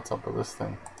don't know what's up with this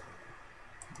thing.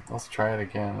 Let's try it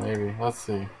again, maybe. Let's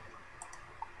see.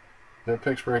 It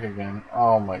picks Rick again.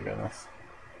 Oh my goodness.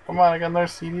 Come on, I got another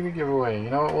CD to give away. You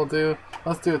know what we'll do?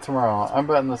 Let's do it tomorrow. I'm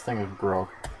betting this thing is broke.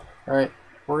 Alright,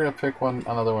 we're gonna pick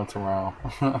another one tomorrow.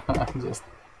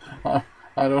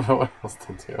 I don't know what else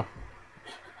to do.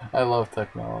 I love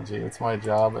technology. It's my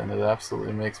job and it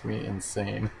absolutely makes me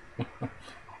insane.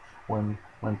 when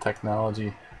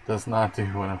technology does not do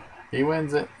what he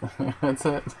wins it. That's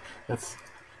it.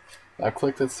 I've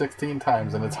clicked it 16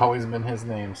 times and it's always been his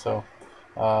name. So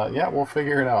yeah, we'll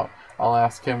figure it out. I'll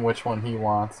ask him which one he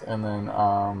wants, and then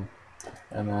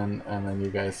you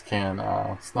guys can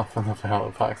snuff in the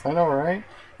ballot box. I know, right?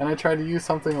 And I tried to use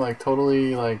something like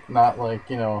totally like not like,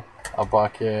 you know, a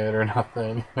bucket or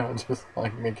nothing, you know, just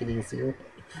like make it easier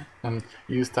and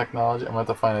use technology. I'm going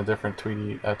to have to find a different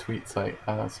tweet site.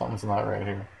 Something's not right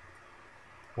here.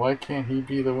 Why can't he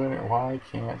be the winner? Why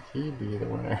can't he be the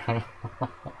winner?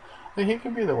 He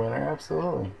can be the winner,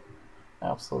 absolutely,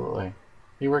 absolutely.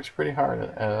 He works pretty hard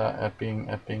at being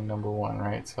number one,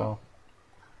 right? So,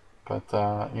 but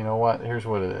you know what? Here's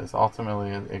what it is. Ultimately,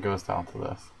 it goes down to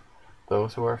this: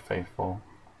 those who are faithful,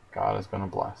 God is going to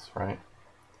bless, right?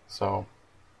 So,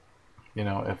 you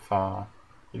know, if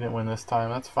you didn't win this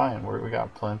time, that's fine. We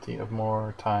got plenty of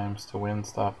more times to win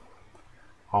stuff.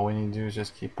 All we need to do is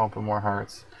just keep pumping more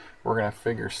hearts. We're gonna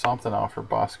figure something out for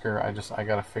Busker. I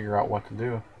gotta figure out what to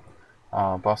do.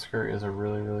 Busker is a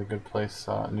really good place,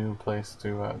 new place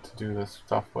to do this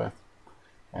stuff with,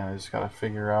 and I just gotta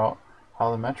figure out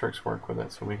how the metrics work with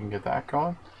it so we can get that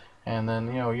going. And then,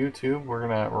 you know, YouTube,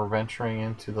 we're venturing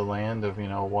into the land of, you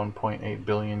know, 1.8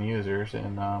 billion users,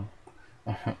 and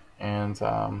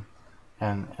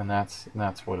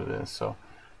that's what it is. So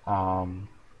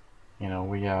you know,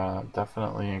 we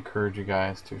definitely encourage you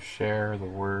guys to share the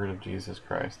word of Jesus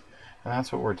Christ, and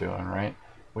that's what we're doing, right?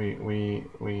 We're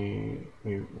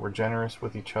generous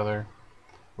with each other.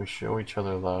 We show each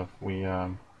other love. We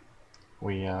you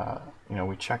know,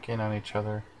 we check in on each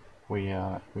other. We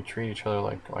treat each other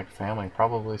like family.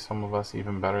 Probably some of us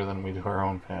even better than we do our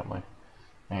own family,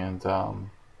 and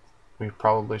we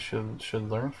probably should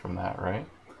learn from that, right?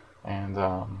 And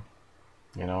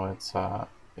you know,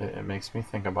 it makes me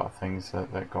think about things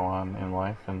that go on in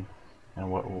life, and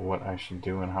what I should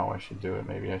do and how I should do it.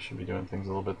 Maybe I should be doing things a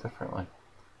little bit differently,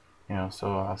 you know.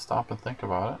 So stop and think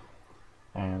about it,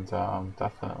 and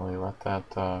definitely let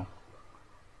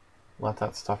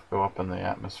that stuff go up in the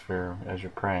atmosphere as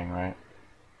you're praying, right?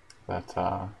 That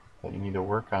you need to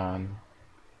work on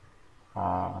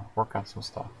some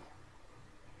stuff.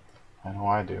 I know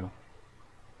I do.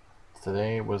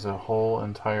 Today was a whole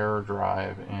entire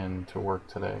drive in to work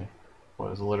today. It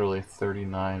was literally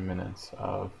 39 minutes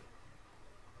of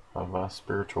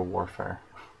spiritual warfare.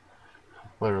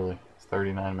 Literally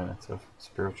 39 minutes of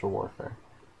spiritual warfare.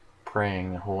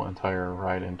 Praying the whole entire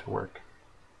ride into work.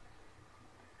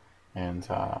 And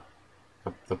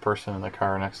the person in the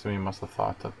car next to me must have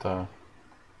thought that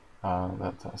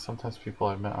that sometimes people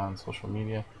I've met on social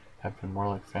media have been more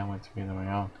like family to me than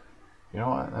my own. You know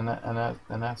what?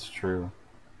 And that's true.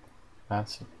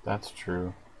 That's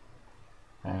true.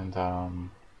 And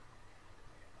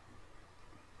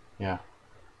yeah,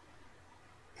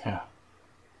 yeah,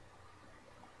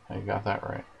 you got that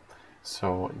right.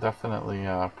 So definitely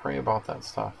pray about that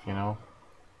stuff. You know,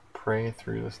 pray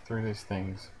through these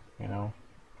things. You know,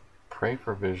 pray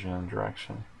for vision and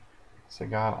direction. Say,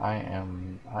 God, I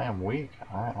am weak.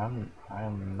 I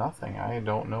am nothing. I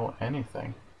don't know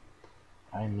anything.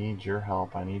 I need your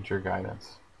help. I need your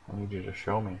guidance. I need you to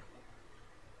show me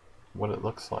what it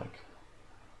looks like.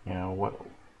 You know what?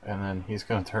 And then he's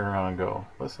going to turn around and go,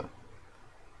 listen,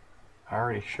 I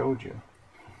already showed you.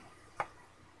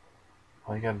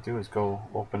 All you got to do is go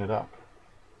open it up.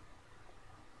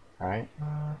 Right?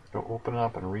 Go open it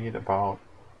up and read about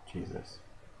Jesus.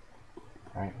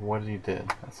 Right? What he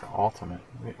did. That's the ultimate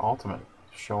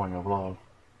showing of love.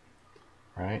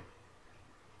 Right?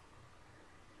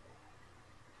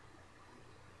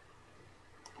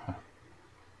 There's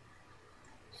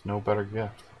no better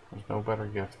gift. There's no better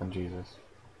gift than Jesus.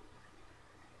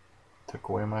 He took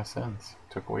away my sins.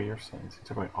 He took away your sins. He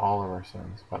took away all of our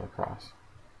sins by the cross.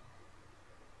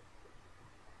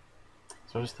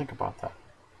 So just think about that.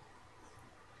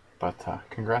 But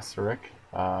congrats to Rick.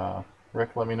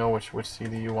 Rick, let me know which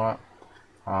CD you want.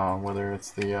 Whether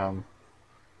it's the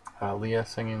Leah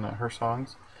singing her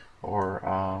songs, or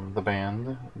the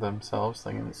band themselves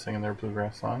singing their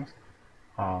bluegrass songs.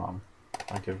 I'll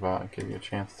give you a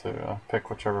chance to pick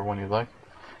whichever one you'd like.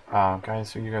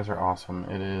 Guys, you guys are awesome.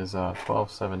 It is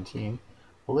 12:17.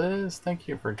 Liz, thank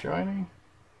you for joining.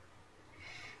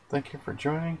 Thank you for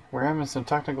joining. We're having some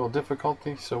technical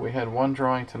difficulty, so we had one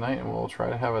drawing tonight, and we'll try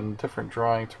to have a different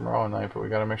drawing tomorrow night, but we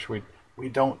got to make sure we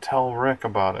don't tell Rick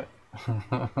about it.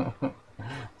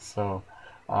 So,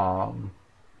 but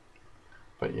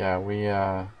yeah, we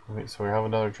have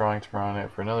another drawing tomorrow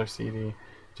night for another CD,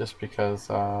 just because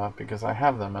I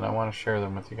have them and I want to share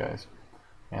them with you guys.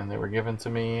 And they were given to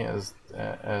me as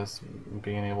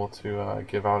being able to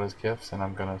give out as gifts, and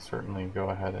I'm gonna certainly go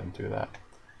ahead and do that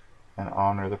and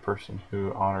honor the person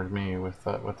who honored me with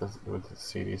the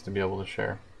CDs to be able to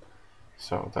share.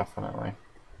 So definitely.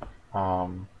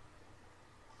 So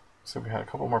we had a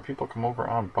couple more people come over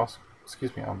on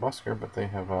Busker, but they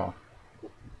have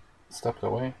stepped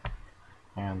away.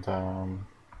 And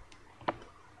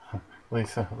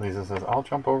Lisa says, I'll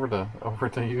jump over to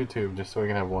YouTube just so we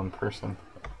can have one person.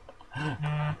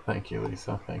 Thank you,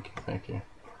 Lisa. Thank you.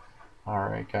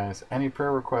 Alright, guys. Any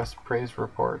prayer requests, praise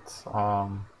reports,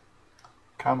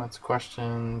 comments,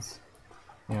 questions,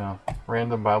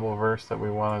 random Bible verse that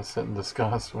we want to sit and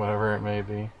discuss, whatever it may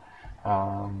be.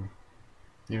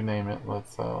 You name it.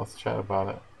 Let's chat about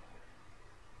it.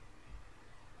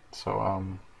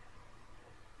 So,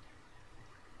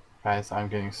 guys, I'm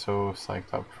getting so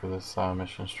psyched up for this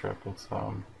missions trip. It's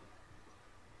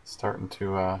starting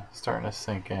to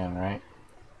sink in, right?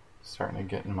 Starting to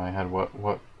get in my head what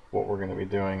we're going to be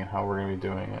doing and how we're going to be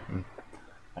doing it, and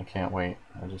I can't wait.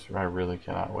 I really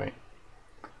cannot wait.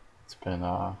 It's been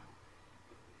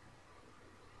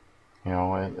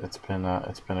it's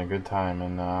been a good time,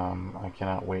 and I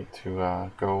cannot wait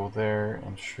to go there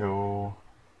and show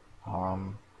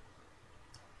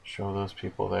those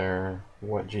people there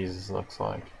what Jesus looks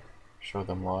like. Show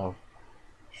them love.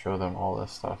 Show them all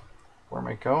this stuff. Where am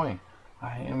I going?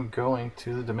 I am going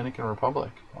to the Dominican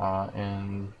Republic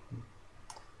in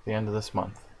the end of this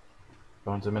month.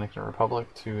 Going to the Dominican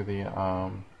Republic to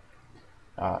the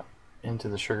into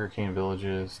the sugarcane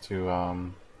villages to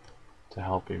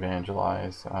help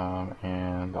evangelize,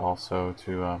 and also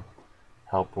to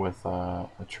help with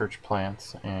church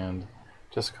plants, and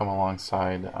just come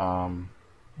alongside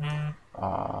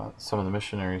some of the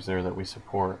missionaries there that we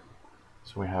support.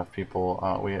 So we have people,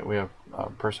 we have a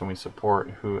person we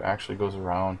support who actually goes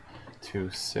around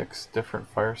to 6 different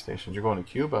fire stations. You're going to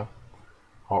Cuba,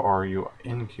 or are you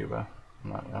in Cuba?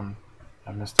 I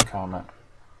missed a comment.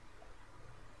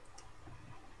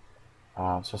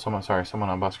 So someone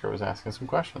on Busker was asking some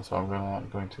questions, so I'm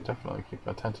going to definitely keep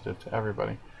attentive to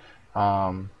everybody.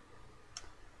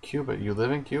 Cuba, you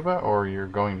live in Cuba, or you're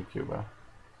going to Cuba?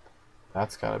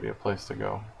 That's got to be a place to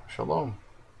go. Shalom.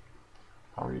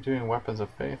 How are you doing, Weapons of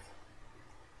Faith?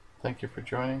 Thank you for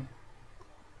joining.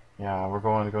 Yeah, we're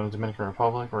going to go to the Dominican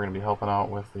Republic. We're going to be helping out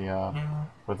with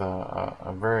with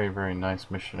a very, very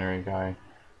nice missionary guy,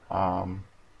 and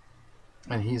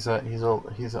he's a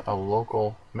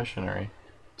local missionary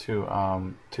to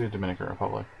Dominican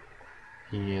Republic.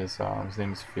 He is his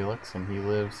name is Felix, and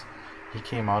he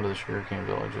came out of the sugarcane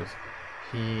villages.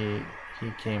 He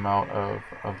he came out of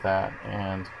that,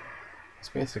 and he's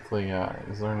basically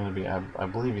he's learning to be. I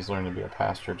believe he's learning to be a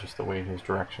pastor, just the way his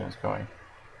direction is going.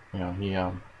 You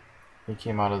know, he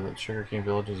came out of the sugarcane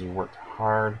villages. He worked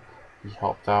hard. He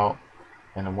helped out,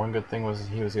 and the one good thing was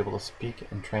he was able to speak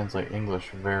and translate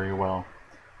English very well.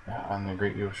 And the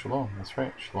great you of Shalom. That's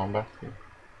right. Shalom back to you.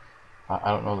 I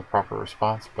don't know the proper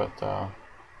response, but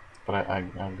I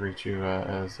greet you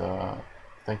as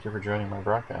thank you for joining my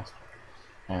broadcast,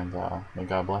 and may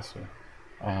God bless you.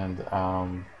 And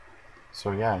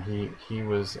so yeah, he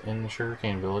was in the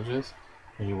sugarcane villages.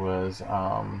 He was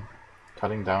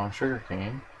cutting down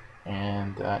sugarcane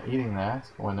and eating that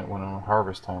when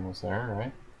harvest time was there,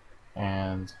 right?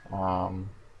 And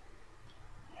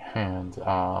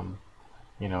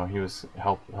you know, he was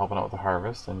helping out with the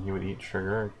harvest, and he would eat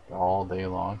sugar all day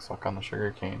long, suck on the sugar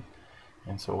cane.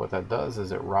 And so what that does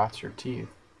is it rots your teeth.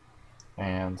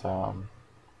 And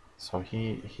so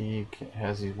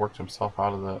as he worked himself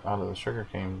out of the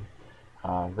sugarcane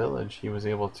village, he was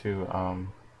able to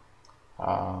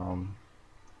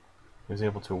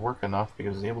work enough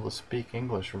because he was able to speak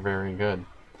English very good.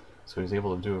 So he was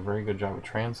able to do a very good job of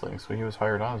translating. So he was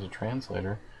hired on as a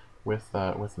translator with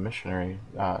the missionary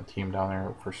team down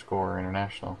there for SCORE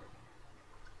International.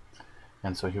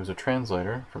 And so he was a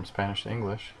translator from Spanish to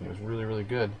English. He was really, really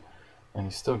good, and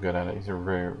he's still good at it. He's a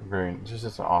very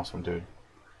just an awesome dude.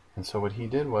 And so what he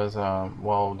did was,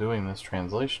 while doing this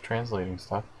translating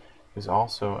stuff, he was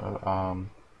also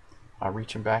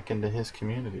reaching back into his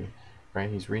community, right?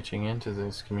 He's reaching into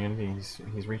this community.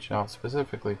 He's reaching out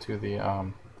specifically to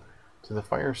the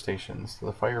fire stations, to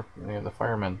the the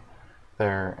firemen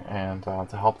there, and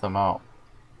to help them out.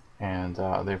 And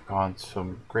they've gone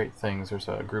some great things. There's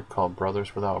a group called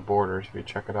Brothers Without Borders. If you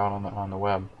check it out on the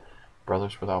web,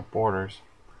 Brothers Without Borders.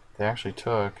 They actually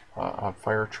took a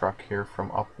fire truck here from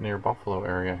up near Buffalo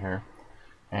area here,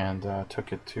 and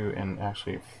took it to, and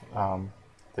actually the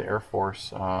Air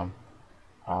Force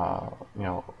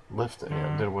lift,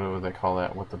 did, what would they call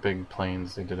that, with the big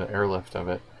planes. They did an airlift of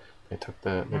it. They took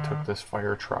this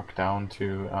fire truck down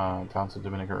to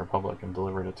Dominican Republic and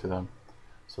delivered it to them,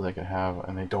 so they could have,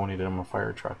 and they donated them a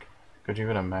fire truck. Could you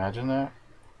even imagine that?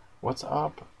 What's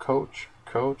up, Coach?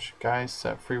 Guys,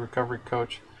 Set Free Recovery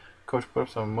Coach. Coach, put up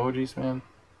some emojis, man.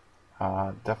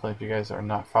 Definitely, if you guys are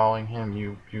not following him,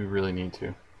 you really need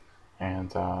to.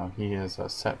 And he is a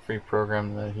Set Free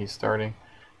program that he's starting,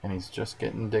 and he's just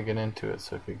digging into it.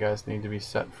 So if you guys need to be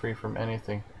set free from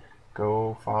anything,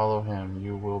 go follow him.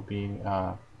 You will be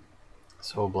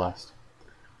so blessed.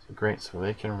 So great. So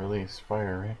they can release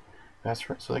fire, right? That's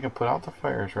right. So they can put out the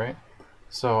fires, right?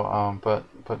 So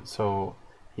so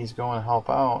he's going to help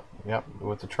out. Yep,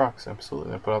 with the trucks.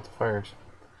 Absolutely, they put out the fires.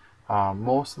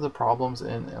 Most of the problems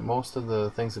and most of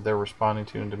the things that they're responding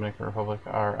to in Dominican Republic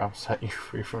are "I'll set you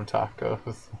free from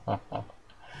tacos."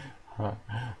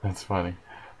 That's funny.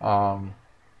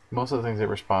 Most of the things they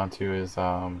respond to is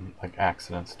like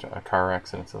accidents, car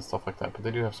accidents and stuff like that. But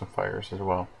they do have some fires as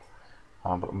well.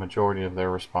 But the majority of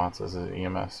their responses is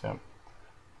EMS. Yep.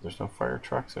 There's no fire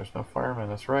trucks. There's no firemen.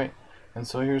 That's right. And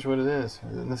so here's what it is.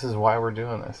 And this is why we're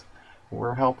doing this.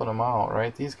 We're helping them out,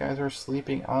 right? These guys are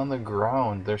sleeping on the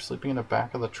ground. They're sleeping in the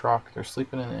back of the truck. They're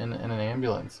sleeping in an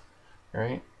ambulance,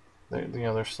 right?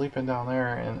 They're sleeping down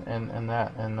there and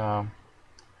that,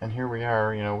 and here we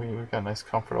are. We've got a nice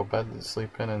comfortable bed to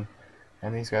sleep in,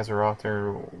 and these guys are out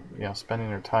there, spending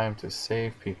their time to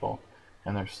save people,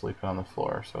 and they're sleeping on the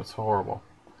floor. So it's horrible.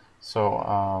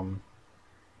 So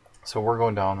so we're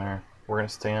going down there. We're gonna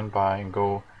stand by and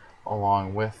go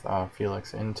along with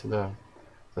Felix into the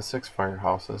 6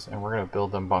 firehouses, and we're going to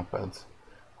build them bunk beds.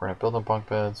 We're going to build them bunk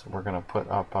beds. We're going to put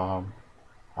up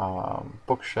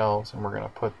bookshelves, and we're going to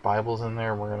put Bibles in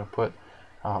there. We're going to put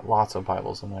lots of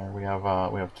Bibles in there. We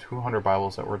have 200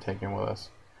 Bibles that we're taking with us,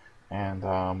 and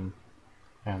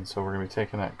so we're going to be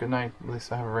taking that. Good night,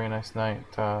 Lisa. Have a very nice night.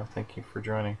 Thank you for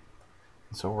joining.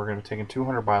 And so we're going to be taking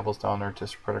 200 Bibles down there to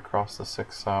spread across the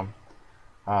six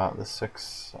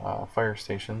fire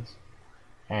stations,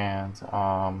 and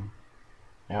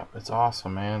yeah, it's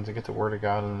awesome, man. To get the word of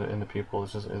God into people,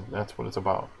 that's what it's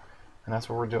about, and that's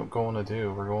what we're going to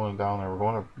do. We're going down there.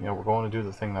 We're going to do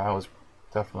the thing that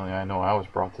I know I was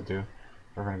brought to do.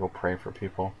 We're going to go pray for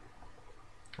people.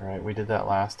 All right, we did that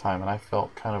last time, and I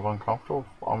felt kind of uncomfortable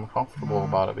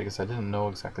about it because I didn't know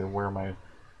exactly where my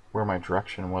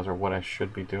direction was or what I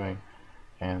should be doing.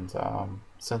 And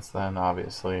since then,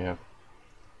 obviously, I've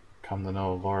come to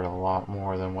know the Lord a lot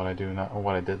more than what I do now,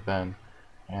 what I did then.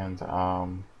 And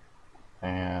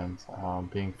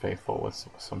being faithful with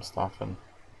some stuff, and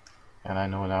I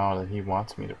know now that He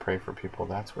wants me to pray for people.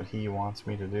 That's what He wants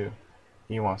me to do.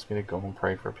 He wants me to go and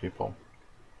pray for people.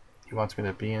 He wants me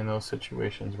to be in those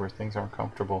situations where things aren't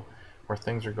comfortable, where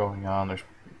things are going on. There's,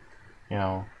 you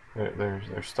know,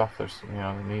 there's stuff that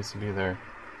needs to be there.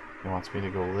 He wants me to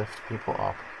go lift people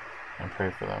up and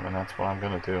pray for them, and that's what I'm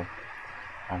going to do.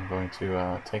 I'm going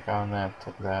to take on I've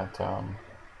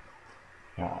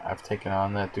taken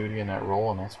on that duty and that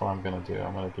role, and that's what I'm going to do.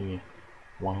 I'm going to be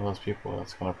one of those people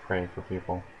that's going to pray for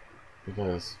people,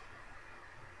 because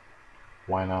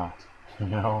why not? You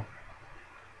know,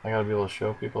 I got to be able to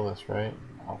show people this, right?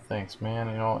 Oh, thanks, man.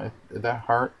 You know, that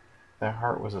heart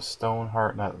was a stone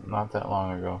heart not that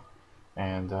long ago,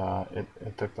 and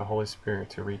it took the Holy Spirit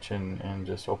to reach in and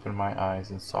just open my eyes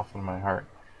and soften my heart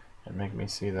and make me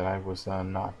see that I was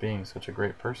not being such a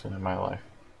great person in my life.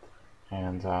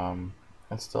 And I'm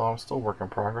still work in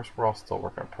progress. We're all still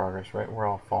work in progress, right? We're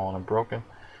all fallen and broken,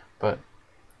 but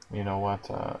you know what?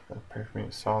 Pray for me.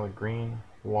 Saw the green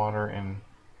water in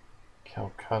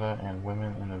Calcutta and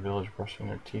women in the village brushing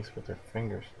their teeth with their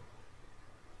fingers.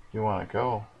 You want to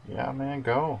go? Yeah, man,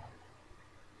 go.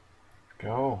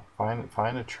 Go.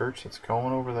 Find a church that's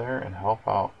going over there and help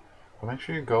out. But make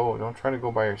sure you go. Don't try to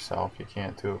go by yourself. You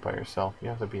can't do it by yourself. You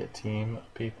have to be a team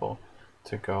of people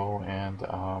to go and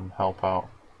help out.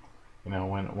 You know,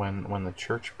 when the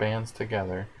church bands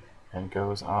together and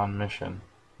goes on mission,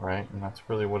 right? And that's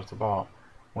really what it's about.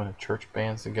 When a church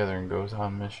bands together and goes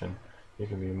on mission, you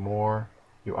can be more.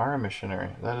 You are a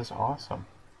missionary. That is awesome.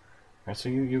 Right? So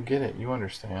you get it. You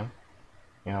understand.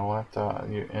 You know what?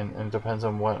 And it depends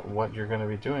on what you're going to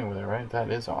be doing with it, right? That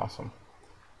is awesome.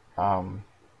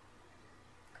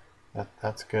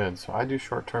 That's good. So I do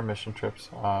short-term mission trips.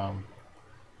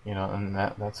 You know, and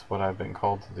that's what I've been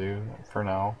called to do for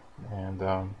now. And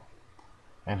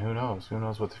who knows? Who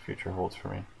knows what the future holds for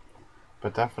me?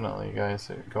 But definitely, guys,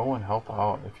 go and help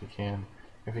out if you can.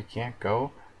 If you can't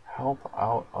go, help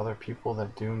out other people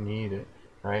that do need it,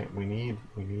 right? We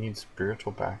need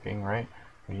spiritual backing, right?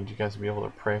 We need you guys to be able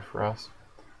to pray for us.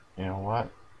 You know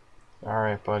what?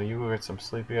 Alright, buddy, you get some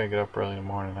sleep. You gotta get up early in the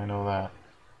morning. I know that.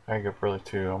 I gotta get up early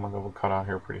too. I'm gonna go cut out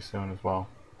here pretty soon as well.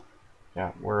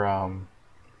 Yeah, we're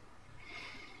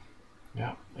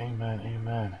yeah,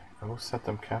 amen. Go set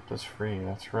them captives free.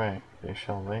 That's right. They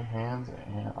shall lay hands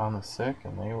on the sick,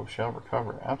 and they shall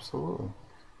recover. Absolutely.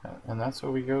 And that's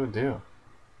what we go to do.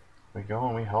 We go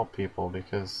and we help people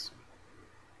because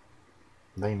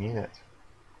they need it.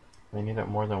 They need it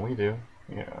more than we do.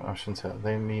 I shouldn't say that.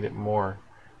 They need it more.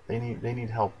 They need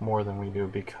help more than we do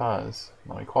because,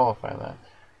 let me qualify that,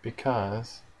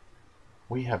 because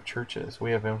we have churches,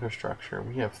 we have infrastructure,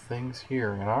 we have things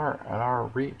here in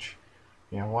our reach.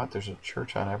 You know what? There's a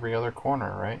church on every other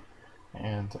corner, right?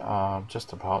 And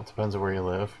just about depends on where you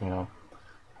live. You know,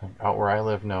 out where I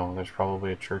live, no, there's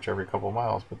probably a church every couple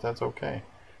miles, but that's okay.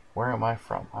 Where am I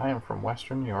from? I am from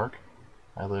Western New York.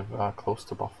 I live close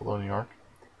to Buffalo, New York,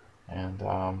 and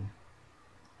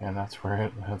that's where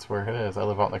it is. I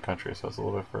live out in the country, so it's a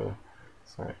little bit further.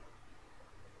 Sorry.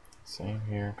 Same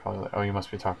here. Probably. Oh, you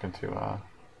must be talking to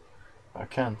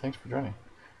Ken. Thanks for joining.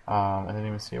 I didn't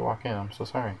even see you walk in. I'm so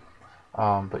sorry.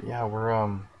 But yeah, we're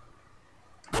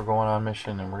going on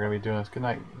mission, and we're gonna be doing this. Good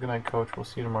night, Coach. We'll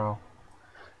see you tomorrow.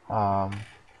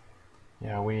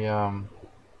 Yeah,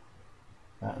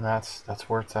 and that's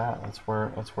where it's at. That's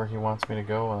where he wants me to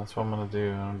go, and that's what I'm gonna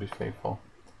do. I'm gonna be faithful.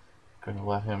 I'm gonna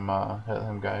let him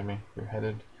guide me. We're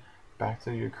headed back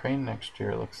to Ukraine next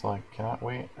year. It looks like. Cannot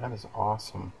wait. That is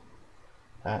awesome.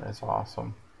 That is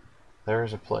awesome. There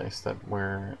is a place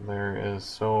where there is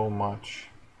so much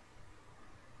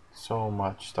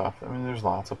stuff. I mean, there's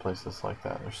lots of places like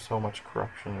that. There's so much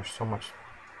corruption. There's so much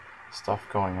stuff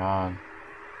going on.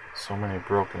 So many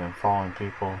broken and fallen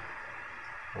people.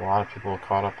 A lot of people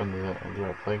caught up into do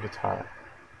I play guitar?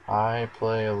 I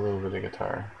play a little bit of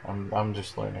guitar. I'm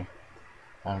just learning.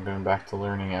 I'm going back to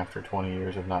learning after 20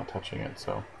 years of not touching it,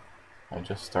 so I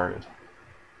just started.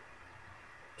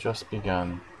 Just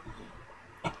begun.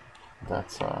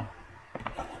 That's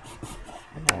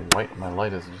my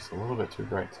light is just a little bit too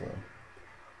bright today.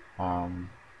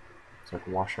 It's like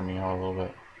washing me out a little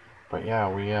bit. But yeah,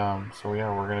 we're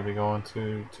gonna be going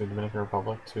to Dominican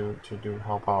Republic to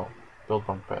help out, build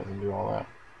bunk beds and do all that.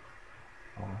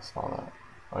 Oh, I saw that.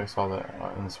 Oh, I saw that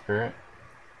in the spirit.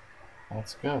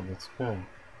 That's good. That's good.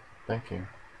 Thank you.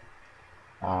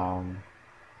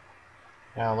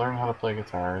 Yeah, learning how to play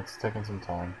guitar. It's taken some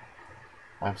time.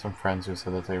 I have some friends who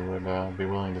said that they would be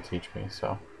willing to teach me,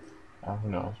 so who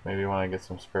knows? Maybe when I get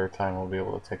some spare time, I'll be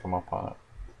able to take them up on it.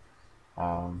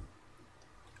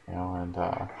 You know, and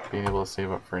being able to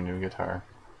save up for a new guitar.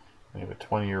 I have a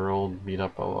 20-year-old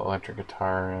beat-up electric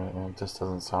guitar, and it just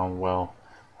doesn't sound well.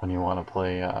 when you want to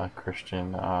play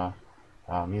Christian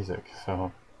music.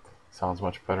 So sounds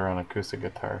much better on acoustic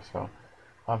guitar. So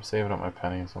I'm saving up my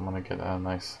pennies. I'm gonna get a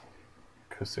nice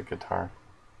acoustic guitar,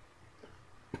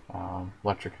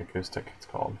 electric acoustic it's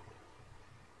called,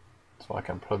 so I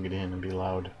can plug it in and be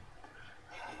loud.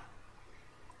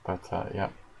 But yeah,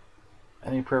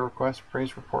 any prayer requests,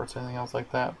 praise reports, anything else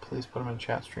like that, please put them in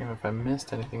chat stream. If I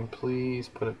missed anything, please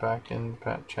put it back in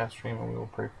the chat stream and we will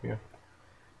pray for you.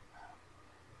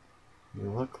 You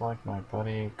look like my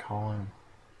buddy Colin.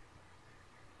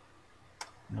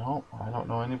 No, I don't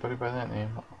know anybody by that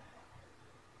name.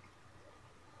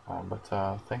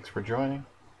 But thanks for joining,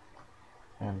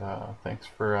 and thanks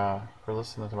for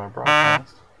listening to my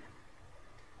broadcast.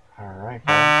 Alright,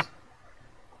 guys.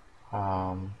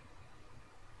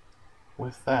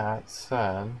 With that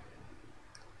said,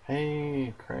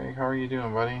 hey Craig, how are you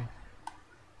doing, buddy?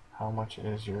 How much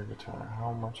is your guitar?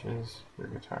 How much is your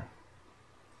guitar?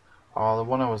 The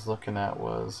one I was looking at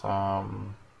was, I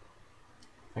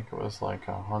think it was like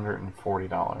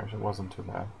 $140. It wasn't too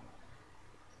bad.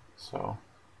 So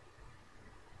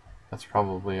that's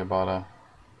probably about a,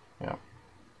 yeah.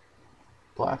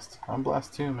 Blessed. I'm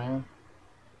blessed too, man.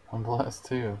 I'm blessed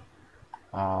too.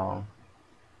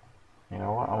 You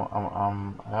know what?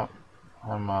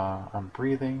 I'm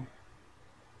breathing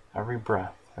every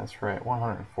breath. That's right.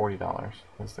 $140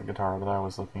 is the guitar that I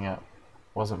was looking at.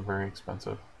 Wasn't very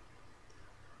expensive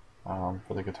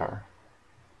for the guitar,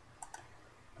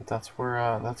 but that's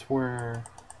where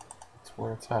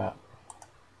it's at.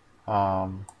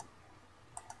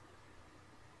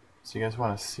 So you guys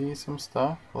want to see some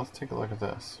stuff? Let's take a look at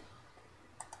this.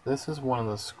 This is one of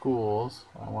the schools.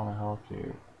 I want to help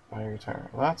you buy your guitar.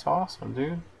 Well, that's awesome,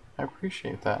 dude. I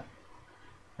appreciate that.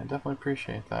 I definitely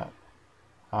appreciate that.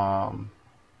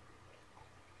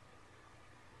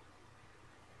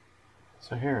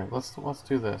 So here, let's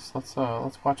do this. Let's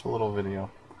watch a little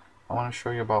video. I want to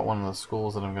show you about one of the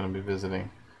schools that I'm going to be visiting.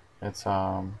 It's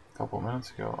a couple of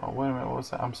minutes ago. Oh, wait a minute. What was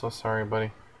that? I'm so sorry,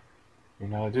 buddy. You're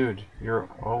not a dude. You're.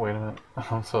 Oh, wait a minute.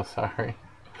 I'm so sorry.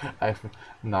 I've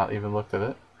not even looked at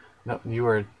it. No, you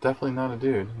are definitely not a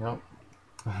dude. Nope.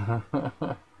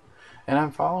 And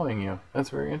I'm following you. That's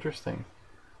very interesting.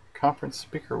 Conference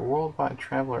speaker, worldwide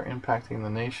traveler impacting the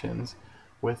nations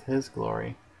with his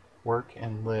glory. Work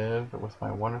and live with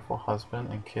my wonderful husband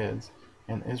and kids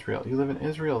in Israel. You live in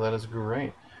Israel. That is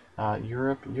great.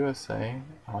 Europe, USA,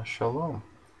 shalom,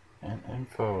 and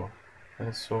info. That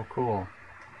is so cool.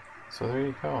 So there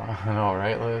you go. I know,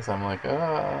 right, Liz? I'm like,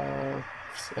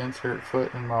 insert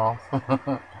foot in mouth.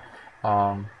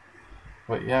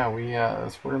 But yeah,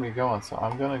 that's where we're gonna be going. So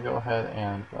I'm gonna go ahead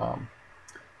and,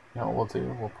 you know what we'll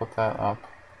do? We'll put that up.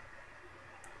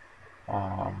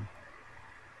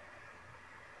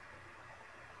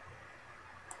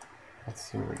 Let's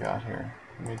see what we got here.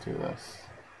 Let me do this.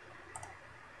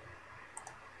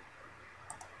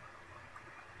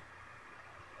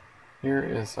 Here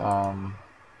is part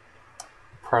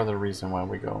of the reason why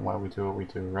we go and why we do what we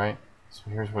do, right? So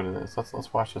here's what it is.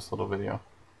 Let's watch this little video.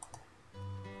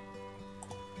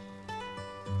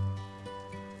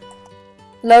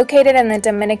 Located in the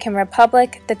Dominican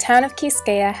Republic, the town of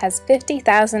Quisqueya has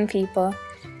 50,000 people.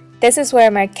 This is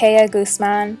where Marquea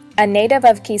Guzman, a native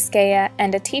of Quisqueya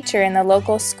and a teacher in the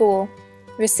local school,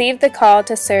 received the call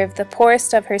to serve the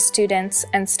poorest of her students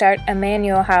and start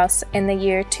Emmanuel House in the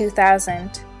year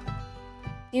 2000.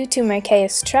 Due to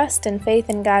Marquea's trust and faith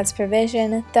in God's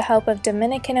provision, the help of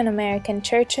Dominican and American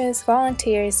churches,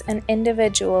 volunteers, and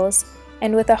individuals,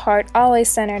 and with a heart always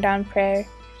centered on prayer,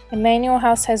 Emmanuel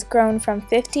House has grown from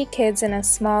 50 kids in a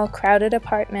small, crowded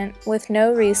apartment with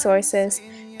no resources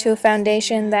to a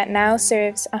foundation that now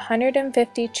serves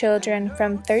 150 children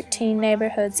from 13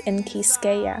 neighborhoods in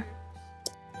Quisqueya.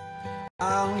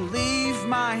 I'll leave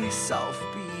myself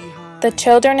behind. The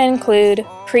children include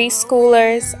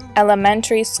preschoolers,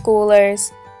 elementary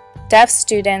schoolers, deaf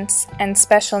students, and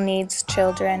special needs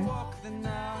children.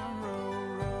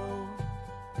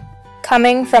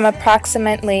 Coming from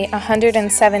approximately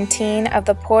 117 of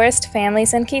the poorest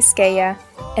families in Quisqueya,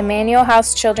 Emmanuel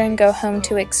House children go home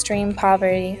to extreme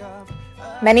poverty.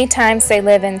 Many times they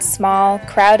live in small,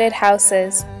 crowded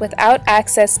houses without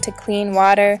access to clean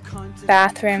water,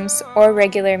 bathrooms, or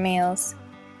regular meals.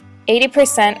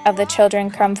 80% of the children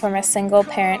come from a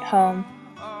single-parent home.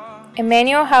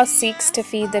 Emmanuel House seeks to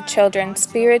feed the children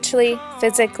spiritually,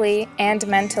 physically, and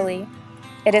mentally.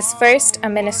 It is first a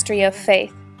ministry of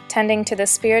faith, tending to the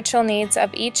spiritual needs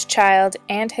of each child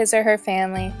and his or her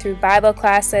family through Bible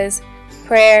classes,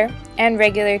 prayer, and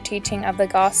regular teaching of the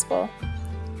gospel.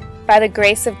 By the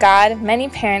grace of God, many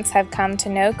parents have come to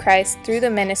know Christ through the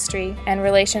ministry and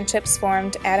relationships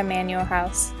formed at Emmanuel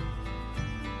House.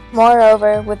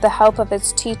 Moreover, with the help of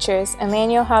its teachers,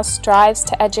 Emmanuel House strives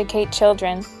to educate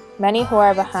children, many who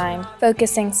are behind,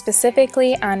 focusing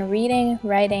specifically on reading,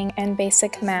 writing, and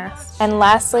basic math. And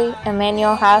lastly,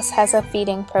 Emmanuel House has a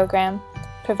feeding program,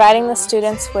 providing the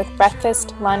students with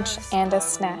breakfast, lunch, and a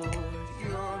snack.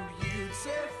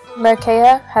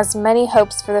 Merkea has many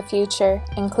hopes for the future,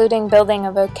 including building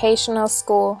a vocational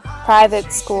school,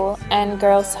 private school, and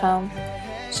girls' home.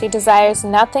 She desires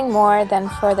nothing more than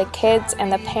for the kids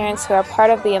and the parents who are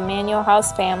part of the Emmanuel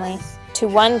House family to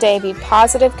one day be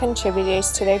positive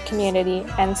contributors to their community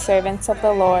and servants of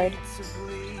the Lord.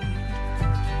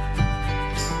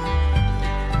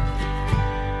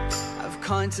 I've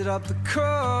counted up the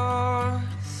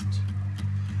cost.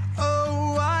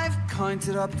 Oh, I've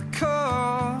counted up the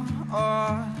cost.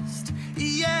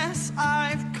 Yes,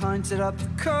 I've counted up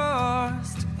the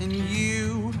cost, and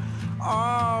you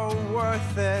are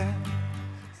worth it.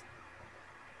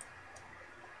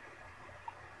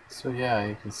 So yeah,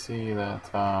 you can see that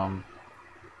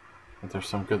that there's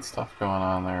some good stuff going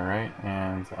on there, right?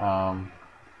 And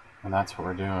that's what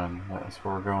we're doing. That's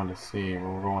what we're going to see.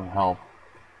 We're going to help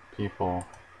people.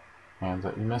 And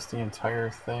you missed the entire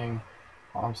thing.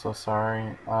 I'm so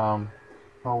sorry. Oh,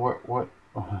 what?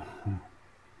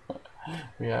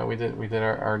 Yeah, we did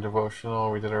our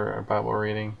devotional. We did our Bible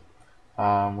reading.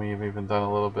 We've even done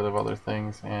a little bit of other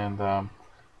things, and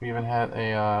we even had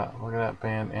a look at that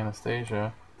band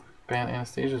Anastasia. Band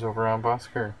Anastasia's over on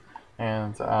Busker,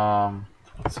 and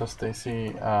so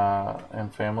Stacy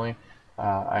and family,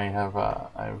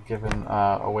 I've given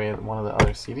away one of the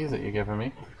other CDs that you've given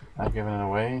me. I've given it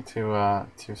away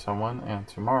to someone, and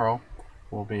tomorrow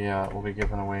we'll be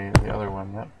giving away the other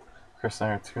one. Yep. Chris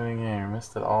and I are tuning in. You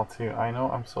missed it all too. I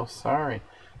know. I'm so sorry.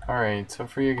 All right. So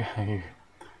for you guys,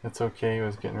 it's okay. I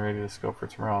was getting ready to scope for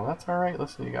tomorrow. That's all right.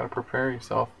 Listen, you got to prepare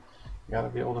yourself. You got to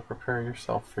be able to prepare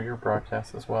yourself for your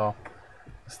broadcast as well.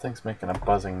 This thing's making a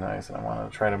buzzing noise, and I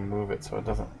want to try to move it so it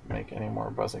doesn't make any more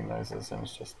buzzing noises, and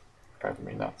it's just driving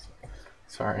me nuts.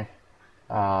 Sorry.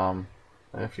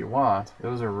 If you want, it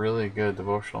was a really good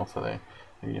devotional today.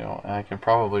 You know, and I can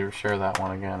probably share that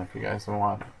one again if you guys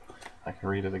want. I can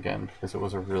read it again because it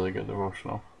was a really good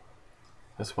devotional.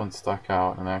 This one stuck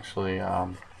out and actually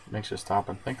makes you stop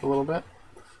and think a little bit.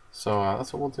 So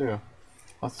that's what we'll do.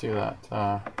 Let's do that.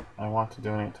 I want to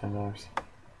donate $10.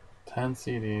 10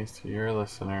 CDs to your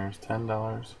listeners.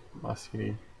 $10 a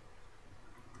CD.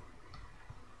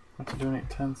 I want to donate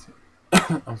 10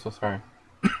 CDs. I'm so sorry.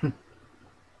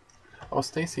 Oh,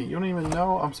 Stacy, you don't even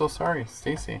know? I'm so sorry.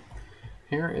 Stacy,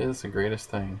 here is the greatest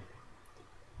thing.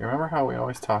 You remember how we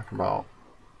always talk about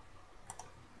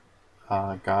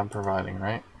God providing,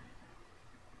 right?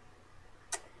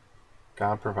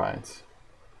 God provides.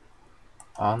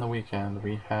 On the weekend,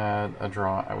 we had a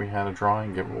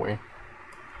drawing giveaway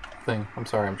thing. I'm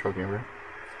sorry, I'm choking over.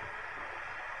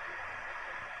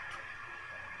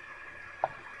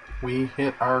 We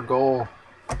hit our goal.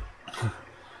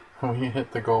 We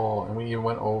hit the goal, and we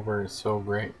went over. It's so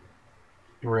great.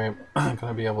 We're going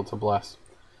to be able to bless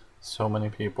so many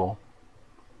people.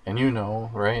 And you know,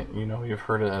 right? You know, you've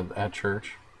heard it at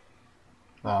church.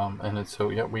 And it's so,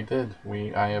 yeah, we did.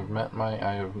 I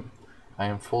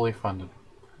am fully funded.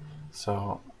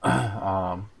 So,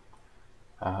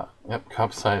 yep,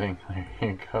 cup sighting. There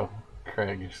you go,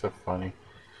 Craig. You're so funny.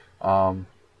 But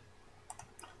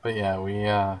yeah,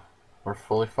 we're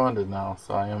fully funded now.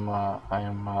 So I am.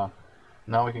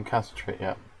 Now we can concentrate.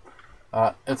 Yeah.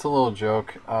 It's a little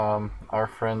joke. Our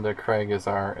friend Craig is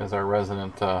our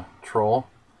resident troll.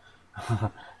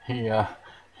 He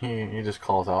just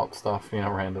calls out stuff, you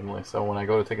know, randomly. So when I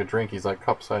go to take a drink, he's like,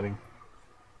 cup sighting.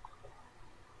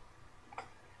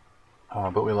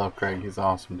 But we love Craig. He's an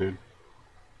awesome dude.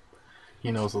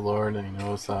 He knows the Lord, and he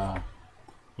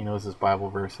knows his Bible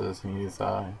verses. And he's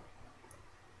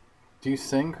do you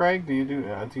sing, Craig? Do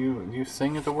you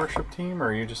sing at the worship team,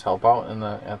 or you just help out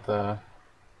at the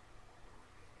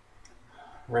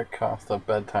Rick Costa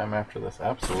bedtime after this?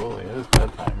 Absolutely, it is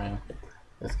bedtime, man.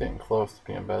 It's getting close to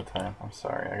being bedtime. I'm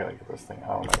sorry, I gotta get this thing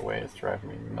out of my way. It's driving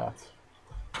me nuts.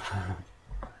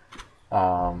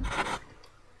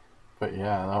 But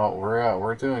yeah, no,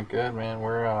 we're doing good, man.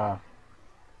 We're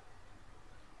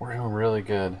doing really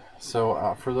good.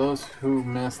 So for those who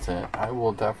missed it, I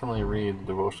will definitely read the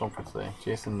devotional for today.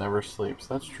 Jason never sleeps.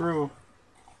 That's true.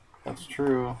 That's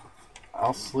true.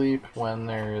 I'll sleep when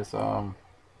there's no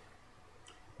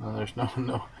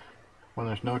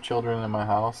children in my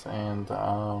house, and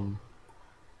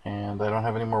and I don't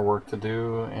have any more work to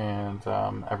do, and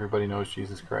everybody knows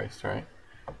Jesus Christ, right?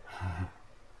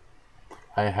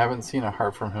 I haven't seen a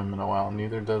heart from him in a while,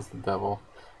 neither does the devil.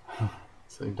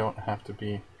 So you don't have to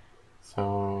be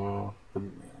so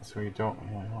you don't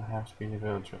have to be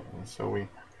vigilant. So we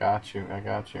got you. I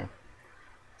got you.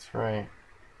 That's right.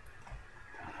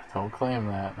 Don't claim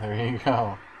that. There you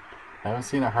go. I haven't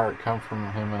seen a heart come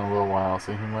from him in a little while,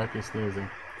 so he might be sneezing.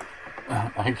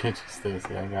 I get you,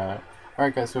 Stacy. I got it. All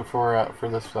right, guys. So for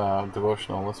this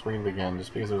devotional, let's read it again,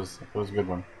 just because it was a good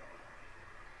one.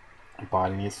 Your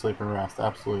body needs sleep and rest.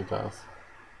 Absolutely does.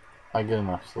 I get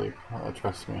enough sleep.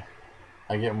 Trust me.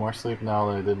 I get more sleep now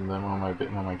than I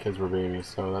did when my kids were babies,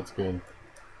 so that's good.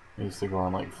 I used to go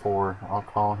on like 4. I'll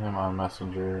call him on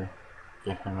Messenger,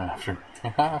 get him after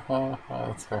me. That's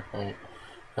alright.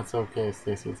 That's okay,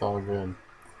 Stacy. It's all good.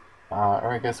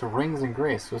 Alright, guys, so rings and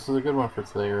grace. This is a good one for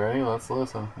today. You ready? Let's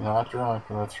listen. Not drunk.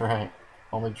 That's right.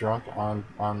 Only drunk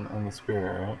in the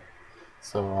spirit, right?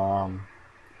 So,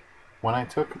 when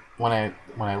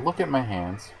I look at my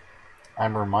hands,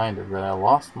 I'm reminded that I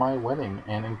lost my wedding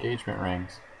and engagement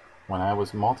rings when I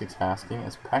was multitasking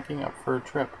as packing up for a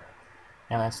trip,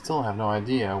 and I still have no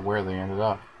idea where they ended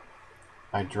up.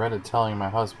 I dreaded telling my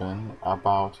husband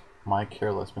about my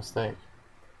careless mistake,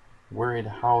 worried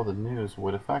how the news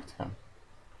would affect him.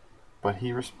 But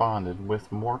he responded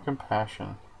with more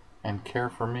compassion and care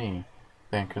for me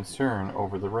than concern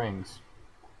over the rings.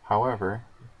 However,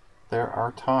 there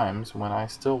are times when I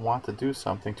still want to do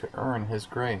something to earn his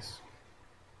grace.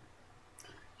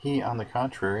 He, on the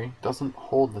contrary, doesn't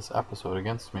hold this episode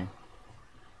against me.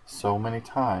 So many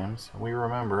times we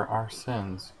remember our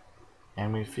sins,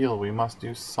 and we feel we must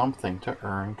do something to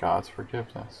earn God's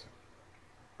forgiveness.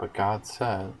 But God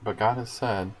has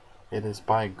said, it is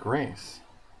by grace,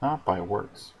 not by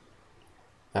works,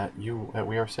 that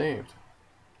we are saved.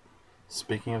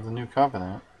 Speaking of the new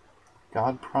covenant,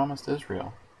 God promised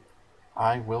Israel,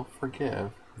 I will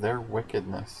forgive their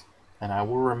wickedness, and I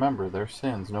will remember their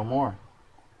sins no more.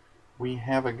 We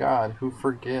have a God who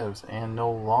forgives and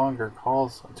no longer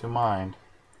calls to mind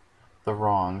the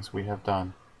wrongs we have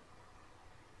done.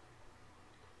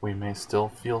 We may still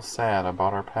feel sad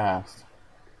about our past,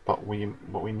 but we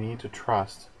need to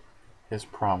trust His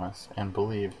promise and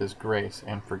believe His grace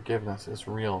and forgiveness is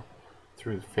real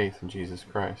through faith in Jesus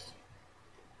Christ.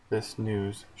 This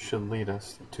news should lead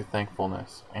us to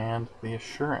thankfulness and the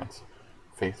assurance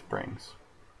faith brings.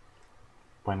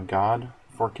 When God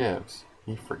forgives,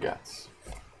 He forgets.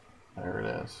 There it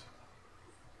is.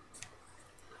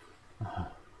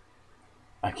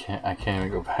 I can't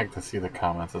even go back to see the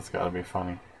comments. It's got to be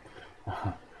funny.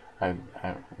 I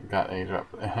got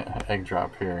egg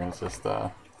drop here, and it's just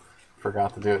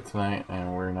forgot to do it tonight,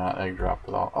 and we're not egg dropped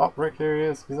at all. Oh, Rick, there he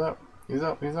is. He's up. He's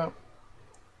up. He's up.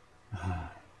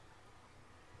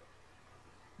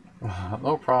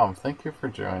 No problem. Thank you for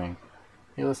joining.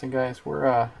 Hey, listen, guys, we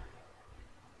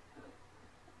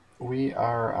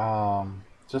are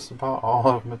just about all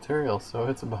out of material, so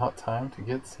it's about time to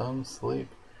get some sleep.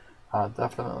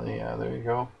 Definitely. There you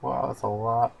go. Wow, that's a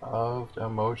lot of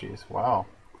emojis. Wow.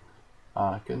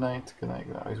 Good night. Good night.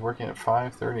 Good night. He's working at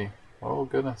 5:30. Oh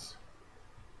goodness.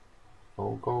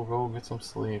 Go. Get some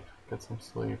sleep. Get some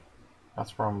sleep.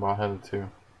 That's where I'm about headed to.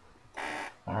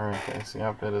 Alright, guys.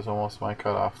 Yep, it is almost my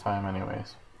cutoff time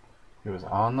anyways. He was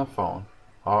on the phone.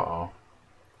 Uh-oh.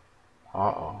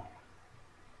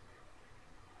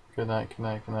 Good night, good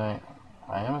night, good night.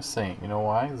 I am a saint. You know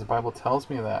why? Because the Bible tells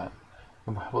me that.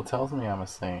 The Bible tells me I'm a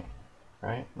saint.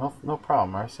 Right? No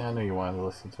problem, Marcy. I knew you wanted to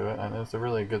listen to it. And it's a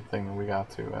really good thing that we got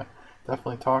to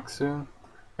definitely talk soon.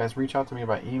 Guys, reach out to me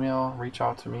by email. Reach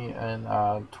out to me in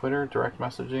Twitter, direct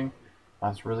messaging.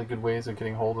 That's really good ways of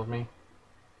getting hold of me.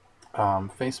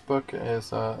 Facebook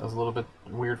is a little bit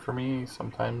weird for me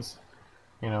sometimes.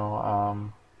 You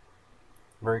know,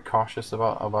 very cautious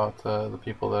about the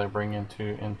people that I bring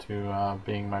into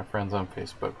being my friends on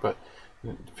Facebook. But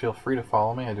feel free to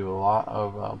follow me. I do a lot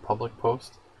of public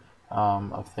posts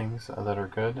of things that are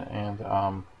good, and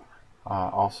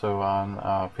also on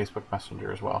Facebook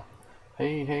Messenger as well.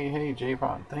 Hey,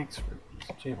 Javon. Thanks for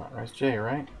Javon. That's Jay,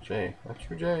 right? Jay. That's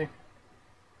your Jay.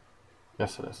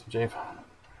 Yes, it is. Javon.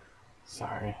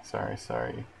 Sorry.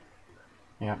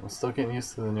 Yeah, I'm still getting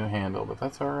used to the new handle, but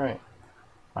that's alright.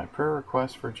 My prayer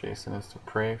request for Jason is to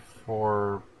pray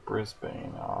for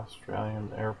Brisbane,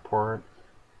 Australian airport,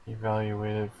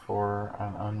 evaluated for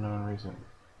an unknown reason.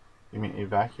 You mean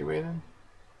evacuated?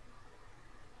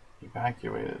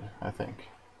 Evacuated, I think.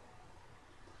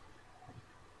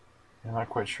 I'm not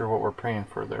quite sure what we're praying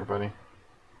for there, buddy.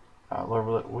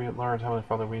 Lord Heavenly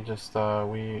Father, we just,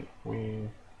 we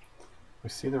we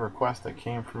see the request that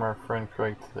came from our friend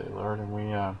Craig today, Lord, and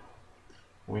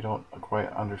we don't quite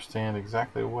understand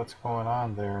exactly what's going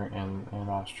on there in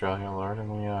Australia, Lord,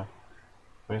 and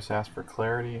we just ask for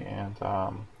clarity and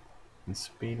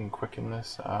speed and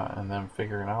quickness, and then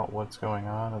figuring out what's going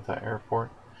on at that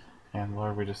airport. And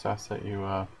Lord, we just ask that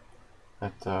you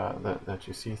that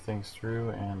you see things through,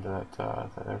 and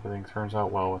that everything turns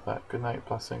out well with that. Good night,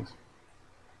 blessings.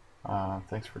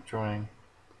 Thanks for joining. I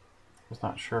was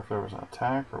not sure if there was an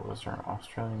attack or was there an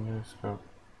Australian news scope.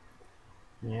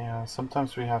 Yeah,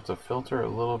 sometimes we have to filter a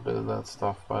little bit of that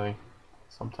stuff, buddy.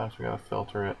 Sometimes we gotta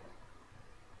filter it.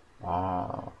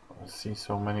 See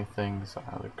so many things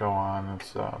that go on.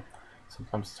 It's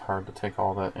sometimes it's hard to take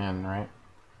all that in, right?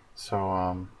 So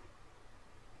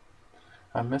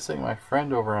I'm missing my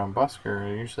friend over on Busker.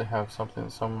 I usually have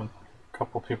a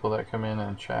couple people that come in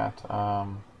and chat.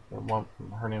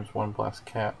 Her name's One Blessed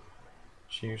Cat.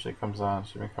 She usually comes on.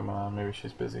 She's been coming on. Maybe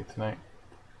she's busy tonight.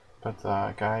 But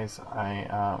guys, I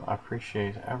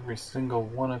appreciate every single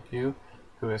one of you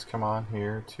who has come on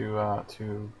here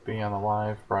to be on the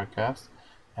live broadcast,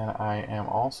 and I am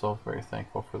also very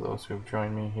thankful for those who have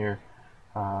joined me here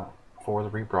for the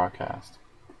rebroadcast.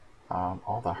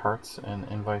 All the hearts and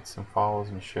invites and follows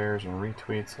and shares and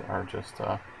retweets are just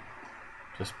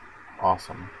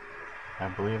awesome. I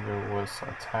believe there was an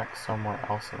attack somewhere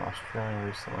else in Australia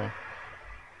recently.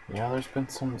 Yeah, there's been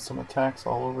some attacks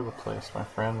all over the place, my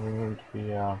friend. We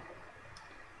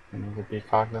need to be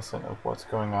cognizant of what's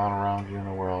going on around you in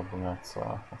the world, and that's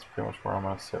pretty much where I'm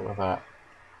gonna sit with that.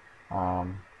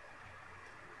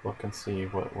 Look and see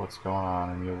what's going on,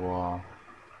 and you will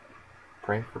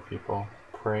pray for people,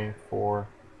 pray for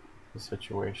the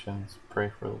situations, pray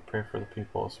for the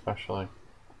people, especially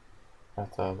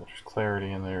that there's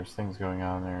clarity and there's things going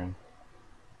on there. And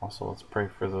also, let's pray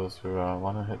for those who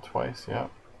London hit twice.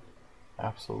 Yep.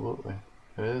 Absolutely.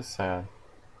 It is sad.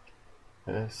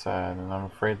 It is sad, and I'm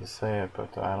afraid to say it,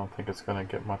 but I don't think it's going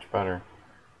to get much better.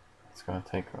 It's going to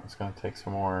take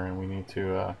some more, and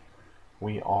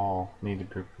we all need to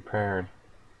be prepared.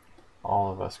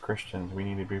 All of us Christians, we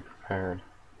need to be prepared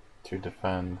to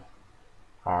defend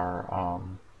our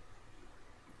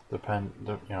defend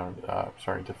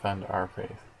our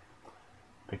faith,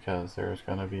 because there's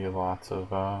going to be lots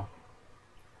of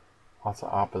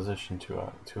opposition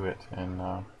to it,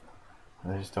 and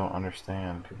they just don't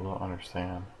understand. People don't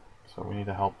understand, so we need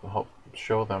to help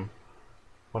show them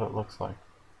what it looks like.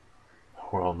 The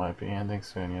world might be ending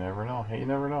soon. You never know. Hey, you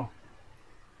never know.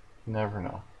 You never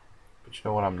know. But you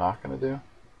know what I'm not going to do?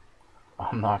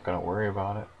 I'm not going to worry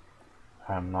about it.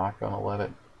 I'm not going to let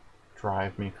it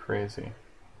drive me crazy.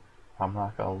 I'm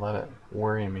not going to let it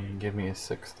worry me and give me a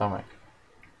sick stomach.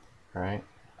 Right?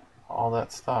 All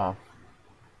that stuff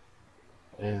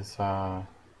is out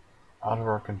of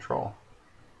our control.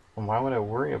 And why would I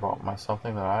worry about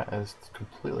something that is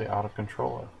completely out of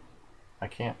control of? I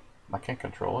can't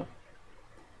control it.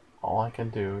 All I can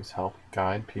do is help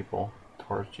guide people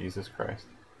towards Jesus Christ,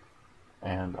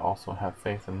 and also have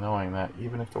faith in knowing that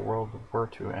even if the world were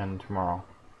to end tomorrow,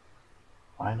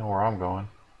 I know where I'm going.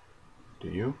 Do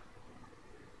you?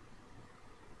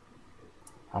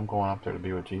 I'm going up there to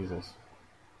be with Jesus,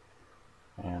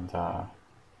 and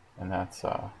that's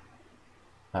a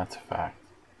fact.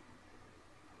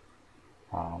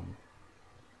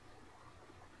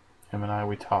 Him and I,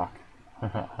 we talk.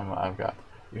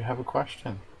 You have a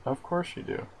question? Of course you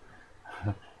do.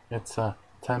 It's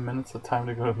 10 minutes of time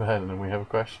to go to bed, and then we have a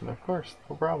question. Of course,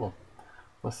 no problem.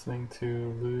 Listening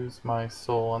to Lose My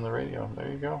Soul on the radio.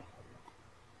 There you go.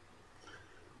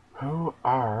 Who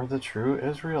are the true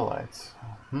Israelites?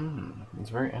 It's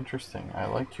very interesting. I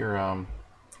like your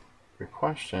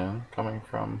question coming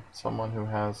from someone who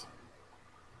has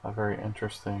a very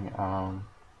interesting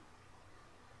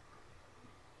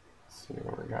let's see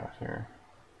what we got here.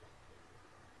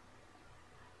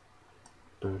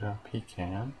 Buddha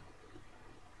Pecan.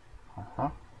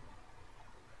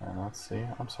 And let's see.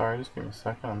 I'm sorry, just give me a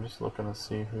second. I'm just looking to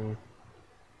see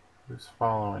who's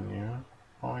following you.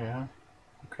 Oh yeah.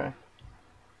 Okay.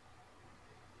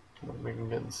 We can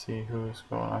get and see who's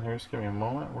going on here. Just give me a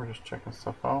moment. We're just checking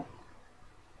stuff out.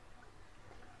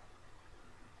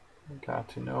 Got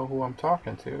to know who I'm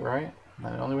talking to, right? And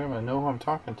the only way I'm going to know who I'm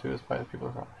talking to is by the people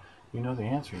who you know the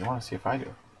answer. You want to see if I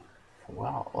do.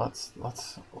 Well,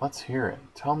 let's hear it.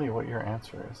 Tell me what your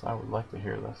answer is. I would like to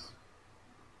hear this.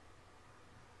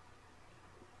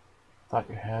 Thought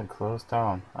you had closed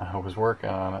down. I was working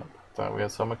on it. Thought we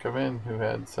had someone come in who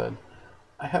had said,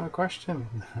 I have a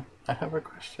question. I have a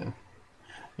question.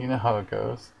 You know how it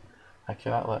goes. I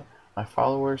cannot let my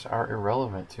followers are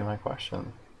irrelevant to my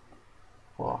question.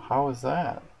 Well, how is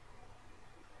that?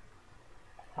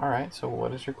 Alright, so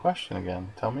what is your question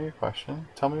again? Tell me your question.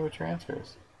 Tell me what your answer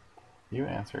is. You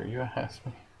answer. You ask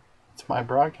me. It's my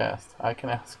broadcast. I can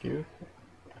ask you.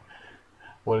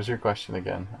 What is your question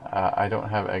again? I don't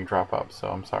have egg drop up, so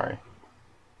I'm sorry.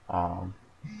 Oh,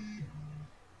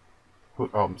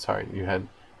 I'm sorry. You had,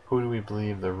 who do we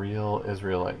believe the real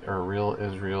Israelite, or real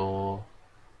Israel,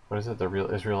 what is it? The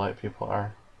real Israelite people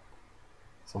are?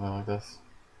 Something like this.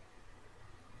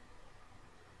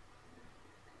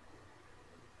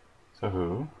 So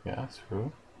who? Yes,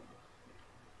 who?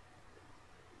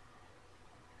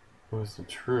 Who is the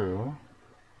true?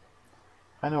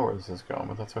 I know where this is going,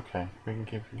 but that's okay. We can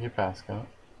keep asking it.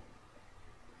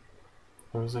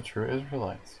 Who is the true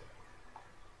Israelites?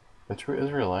 The true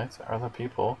Israelites are the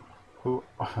people who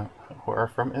who are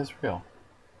from Israel.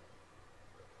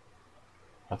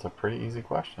 That's a pretty easy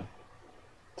question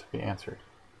to be answered.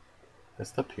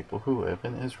 It's the people who live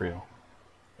in Israel.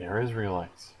 They're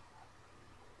Israelites.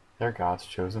 They're God's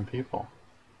chosen people.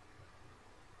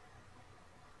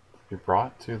 To be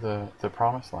brought to the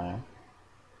promised land.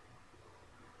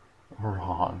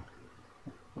 Wrong.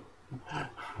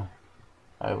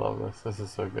 I love this. This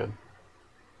is so good.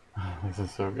 This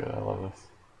is so good. I love this.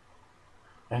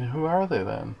 And who are they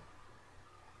then?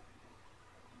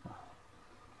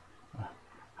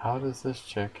 How does this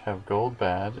chick have gold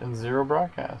badge and 0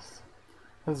 broadcasts?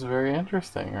 That's very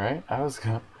interesting, right?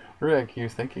 Rick, you're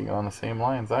thinking on the same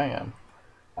lines I am.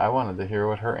 I wanted to hear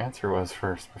what her answer was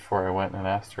first before I went and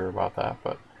asked her about that,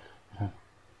 but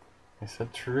I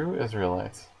said true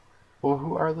Israelites. Well,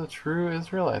 who are the true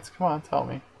Israelites? Come on, tell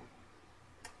me.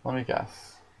 Let me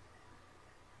guess.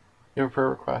 You have a prayer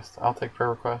request? I'll take prayer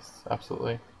requests,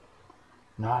 absolutely.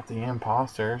 Not the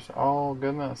imposters. Oh,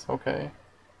 goodness, okay.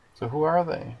 So who are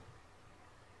they?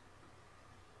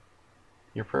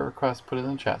 Your prayer request, put it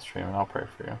in the chat stream and I'll pray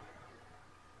for you.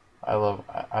 I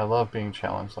love being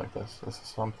challenged like this. This is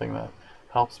something that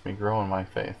helps me grow in my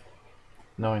faith.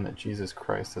 Knowing that Jesus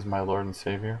Christ is my Lord and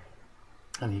Savior.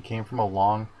 And he came from a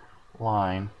long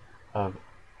line of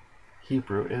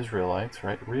Hebrew Israelites,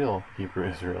 right? Real Hebrew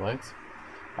Israelites.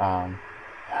 Is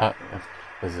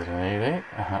it an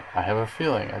 8-8? I have a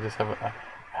feeling. I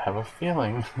have a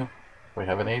feeling we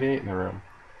have an 8-8 in the room.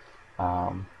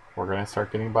 We're going to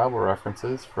start getting Bible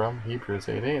references from Hebrews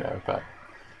 8:8, I bet.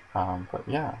 But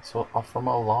yeah, so from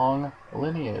a long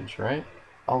lineage, right?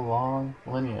 A long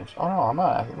lineage. Oh no, I'm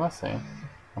not saying.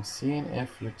 I'm seeing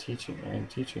if you're teaching in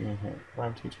here. Or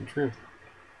I'm teaching truth.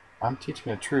 I'm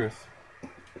teaching a truth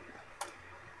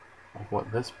of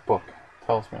what this book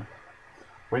tells me.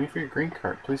 Waiting for your green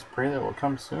card. Please pray that it will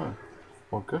come soon.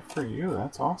 Well, good for you.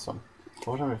 That's awesome.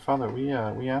 Lord Heavenly Father, we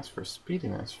ask for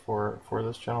speediness for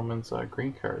this gentleman's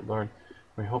green card. Lord,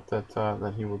 we hope that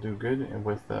that he will do good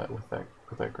with that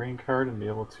green card and be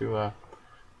able to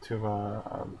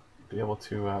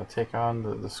take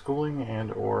on the schooling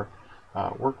and or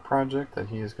work project that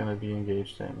he is going to be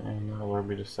engaged in. And Lord,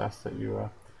 we just ask that you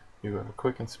are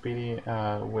quick and speedy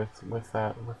with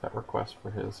that request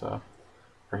for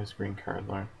his green card,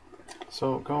 Lord.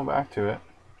 So going back to it,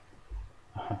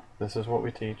 this is what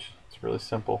we teach. It's really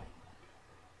simple.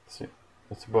 See,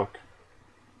 it's a book.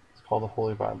 It's called the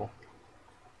Holy Bible.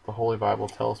 The Holy Bible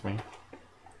tells me,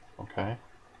 okay,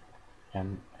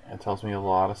 and it tells me a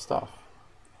lot of stuff.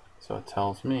 So it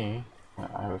tells me,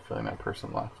 I have a feeling that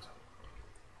person left.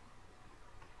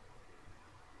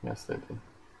 Yes, they did.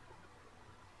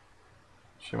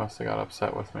 She must have got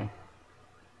upset with me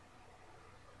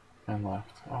and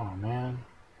left. Oh man,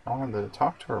 I wanted to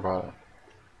talk to her about it.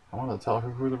 I wanted to tell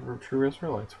her who the true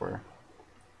Israelites were.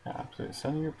 Yeah, absolutely.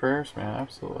 Send your prayers, man.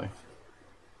 Absolutely.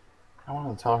 I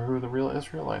wanted to tell her who the real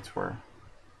Israelites were.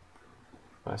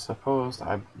 But I suppose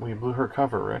we blew her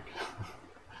cover, Rick.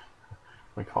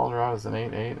 We called her out as an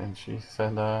 8-8, and she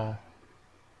said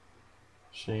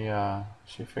she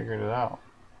figured it out.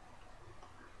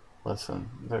 Listen,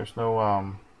 there's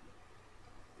no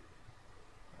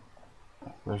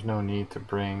need to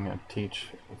teach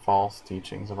false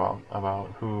teachings about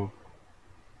who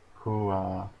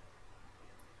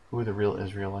the real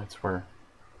Israelites were.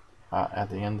 At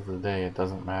the end of the day, it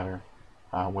doesn't matter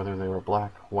whether they were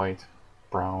black, white,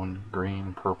 brown,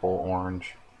 green, purple,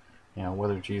 orange. You know,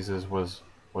 whether Jesus was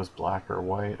black or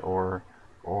white or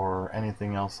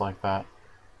anything else like that,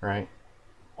 right?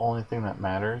 Only thing that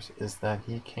matters is that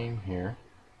he came here,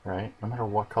 right? No matter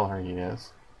what color he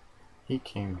is, he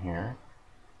came here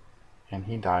and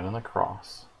he died on the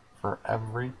cross for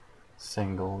every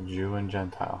single Jew and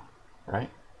Gentile,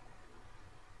 right?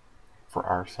 For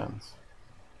our sins,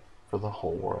 for the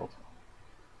whole world.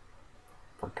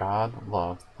 For God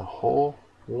loved the whole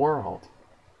world.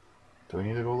 Do we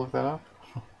need to go look that up?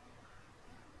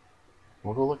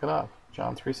 We'll go look it up.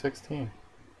 John 3:16.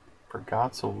 For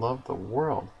God so loved the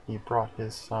world, he brought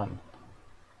his son.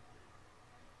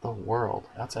 The world.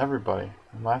 That's everybody.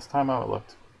 And last time I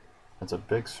looked, it's a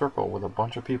big circle with a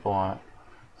bunch of people on it.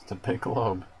 It's a big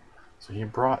globe. So he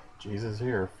brought Jesus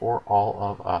here for all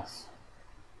of us.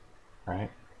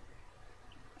 Right?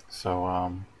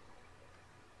 So,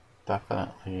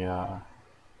 definitely,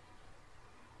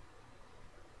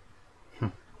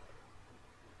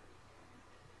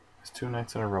 it's 2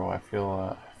 nights in a row. I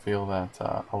feel that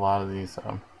a lot of these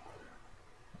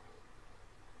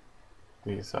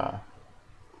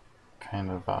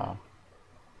kind of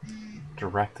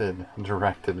directed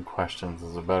questions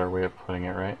is a better way of putting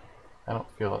it, right? I don't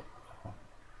feel it.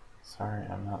 Sorry,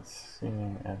 I'm not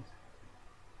seeing it.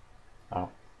 Oh,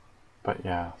 but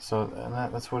yeah. So and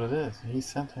that's what it is. He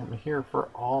sent him here for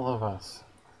all of us,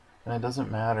 and it doesn't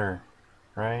matter,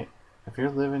 right? If you're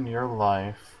living your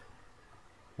life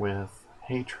with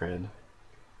hatred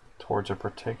towards a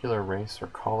particular race or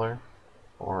color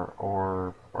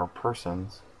or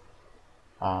persons,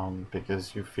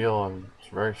 because you feel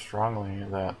very strongly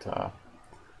that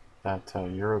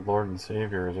your Lord and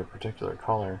Savior is a particular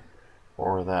color,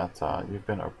 or that you've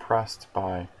been oppressed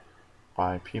by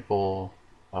people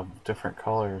of different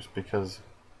colors because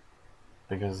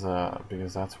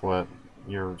that's what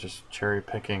you're just cherry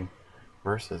picking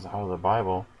verses out of the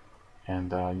Bible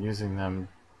and using them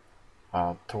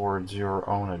towards your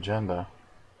own agenda.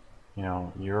 You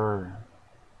know, your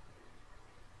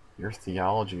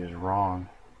theology is wrong.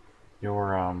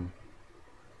 Your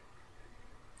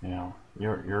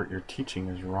your teaching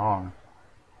is wrong,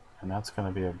 and that's going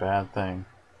to be a bad thing.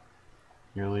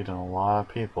 You're leading a lot of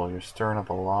people. You're stirring up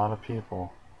a lot of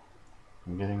people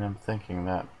and getting them thinking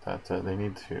that they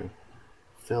need to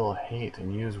feel hate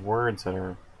and use words that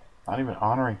are not even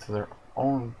honoring to their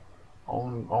own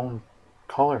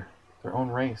color, their own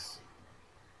race.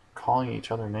 Calling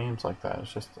each other names like that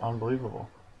is just unbelievable.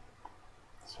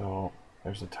 So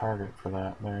there's a target for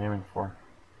that they're aiming for.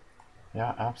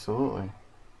 Yeah, absolutely.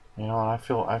 You know, and I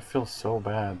feel so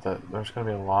bad that there's going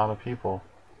to be a lot of people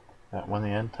that when the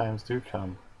end times do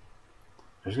come,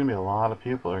 there's going to be a lot of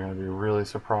people that are going to be really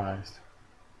surprised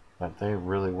that they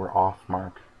really were off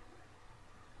mark.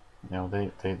 You know,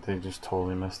 they just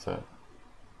totally missed it.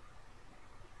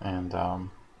 And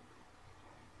I'm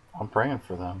praying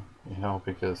for them, you know,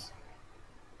 because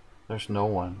there's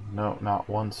not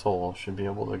one soul should be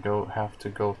able to have to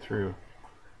go through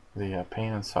the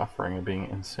pain and suffering of being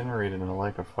incinerated in the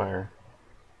lake of fire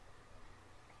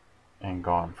and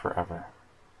gone forever.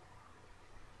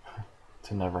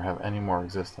 To never have any more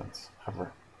existence,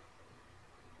 ever.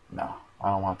 No, I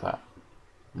don't want that.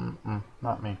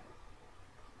 Not me.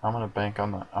 I'm gonna bank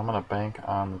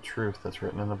on the truth that's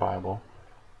written in the Bible,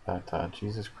 that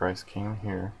Jesus Christ came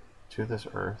here to this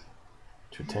earth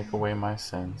to take away my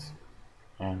sins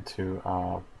and to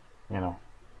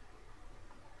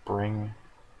bring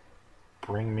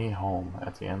me home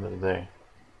at the end of the day,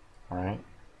 right?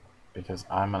 Because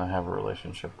I'm gonna have a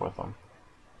relationship with him.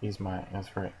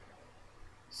 That's right.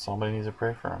 Somebody needs to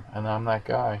pray for him, and I'm that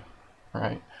guy,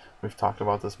 right? We've talked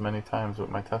about this many times with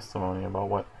my testimony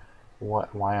about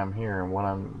why I'm here and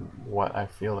what I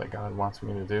feel that God wants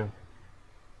me to do.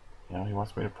 You know, he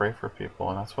wants me to pray for people,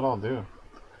 and that's what I'll do.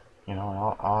 You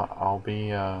know, I'll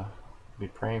be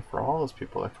praying for all those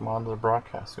people that come onto the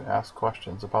broadcast who ask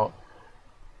questions about,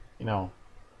 you know,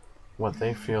 what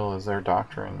they feel is their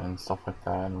doctrine and stuff like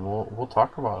that, and we'll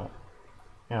talk about it.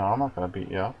 You know, I'm not going to beat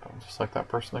you up. I'm just like that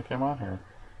person that came on here.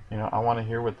 You know, I want to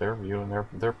hear what their view and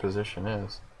their position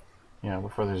is. You know,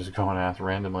 before they just go and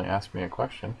randomly ask me a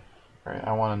question, right?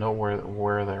 I want to know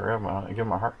where they're at. I'm going to give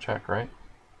them a heart check, right?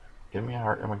 I'm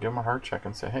going to give them a heart check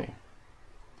and say, hey,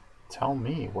 tell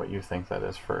me what you think that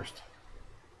is first.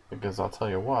 Because I'll tell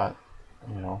you what,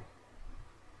 you know,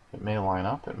 it may line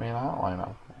up, it may not line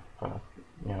up. But,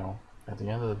 you know, at the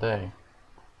end of the day,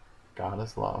 God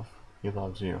is love. He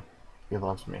loves you. He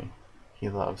loves me. He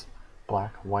loves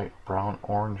black, white, brown,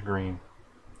 orange, green.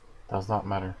 Does not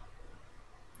matter.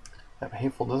 That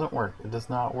hateful doesn't work. It does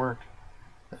not work.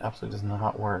 It absolutely does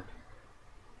not work.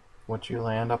 What you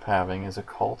end up having is a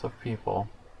cult of people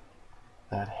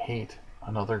that hate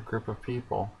another group of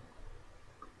people,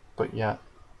 but yet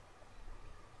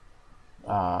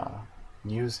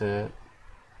use it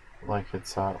like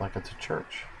it's a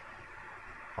church,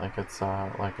 like it's you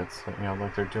know,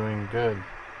 like they're doing good,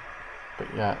 but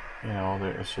yet, you know,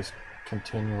 it's just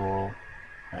continual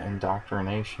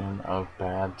indoctrination of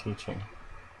bad teaching.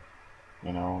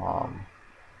 You know,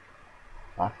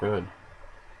 not good.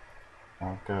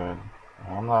 Not good.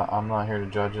 I'm not here to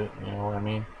judge it. You know what I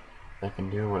mean? They can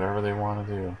do whatever they want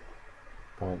to do.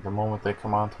 But the moment they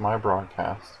come onto my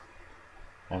broadcast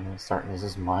and they start, this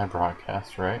is my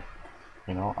broadcast, right?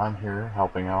 You know, I'm here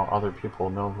helping out other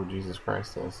people know who Jesus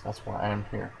Christ is. That's why I'm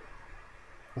here.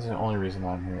 This is the only reason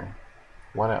I'm here.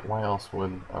 Why else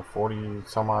would a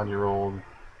 40-some-odd-year-old,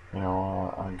 you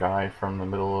know, a guy from the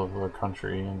middle of the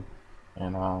country and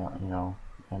you know,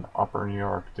 in upper New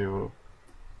York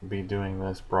be doing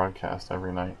this broadcast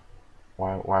every night?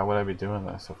 Why would I be doing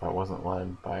this if I wasn't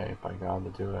led by God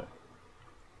to do it?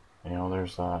 You know,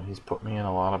 there's He's put me in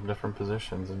a lot of different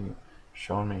positions and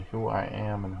shown me who I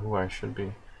am and who I should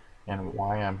be and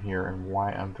why I'm here and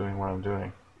why I'm doing what I'm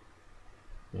doing.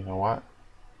 You know what?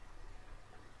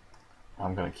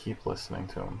 I'm going to keep listening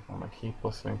to Him. I'm going to keep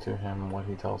listening to Him and what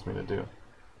He tells me to do.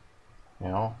 You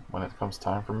know, when it comes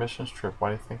time for missions trip, why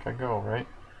do you think I go, right?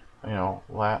 You know,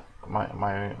 my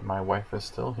wife is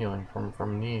still healing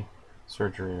from knee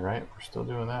surgery, right? We're still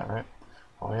doing that, right?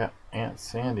 Oh yeah, Aunt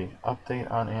Sandy.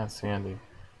 Update on Aunt Sandy.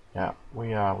 Yeah,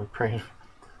 we prayed.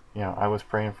 You know, I was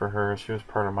praying for her. She was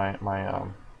part of my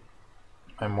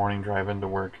morning drive into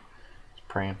work. I was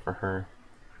praying for her.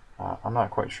 I'm not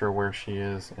quite sure where she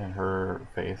is in her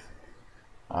faith.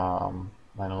 I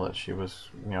know that she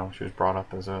was brought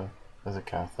up as a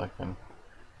Catholic, and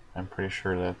I'm pretty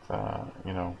sure that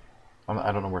you know,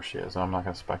 I don't know where she is. I'm not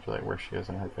going to speculate where she is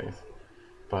in her faith.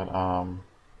 But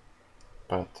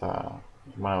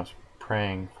when I was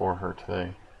praying for her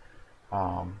today,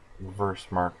 verse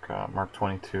Mark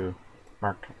 22,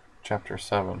 Mark chapter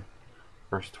 7,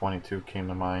 verse 22 came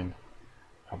to mind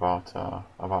about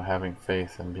having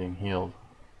faith and being healed.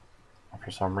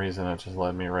 For some reason, it just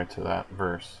led me right to that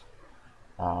verse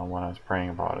when I was praying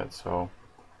about it. So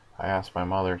I asked my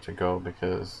mother to go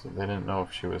because they didn't know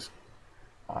if she was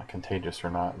contagious or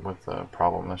not with the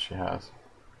problem that she has.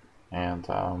 And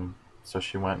so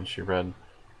she went and she read.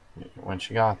 When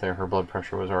she got there, her blood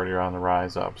pressure was already on the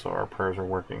rise up. So our prayers are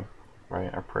working, right?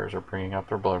 Our prayers are bringing up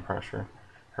her blood pressure.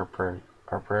 Our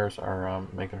prayers are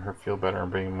making her feel better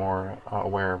and being more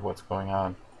aware of what's going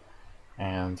on.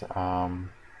 And so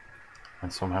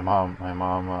my mom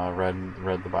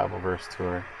read the Bible verse to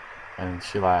her, and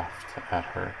she laughed at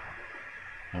her.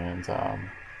 And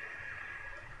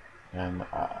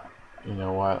you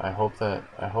know what? I hope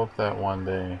that one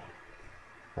day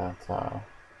that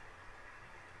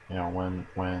you know,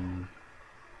 when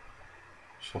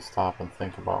she'll stop and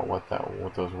think about what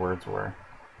those words were.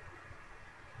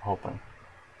 Hoping.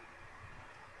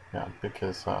 Yeah,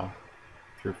 because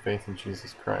through faith in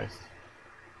Jesus Christ,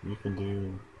 you can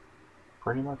do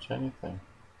pretty much anything.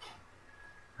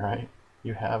 Right?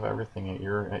 You have everything at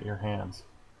your hands.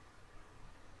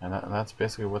 And that's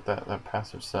basically what that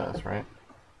passage says, right?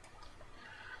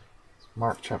 It's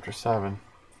Mark chapter 7,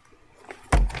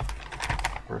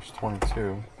 verse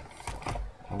 22.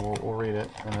 And we'll read it,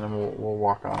 and then we'll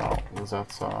walk on out, because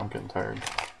that's I'm getting tired.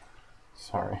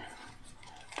 Sorry.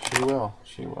 She will.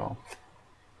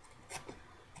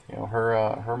 You know,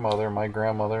 her mother, my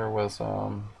grandmother, was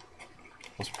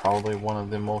probably one of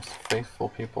the most faithful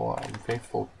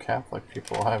Catholic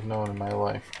people I've known in my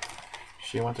life.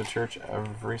 She went to church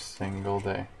every single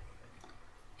day.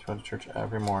 She went to church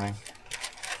every morning.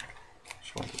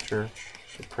 She went to church.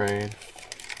 She prayed.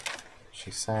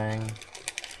 She sang.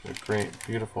 She was a great,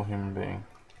 beautiful human being.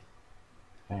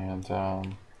 And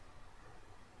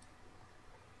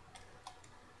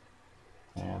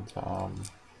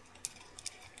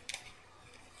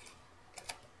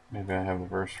maybe I have the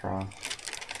verse wrong.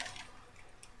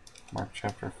 Mark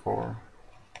chapter 4.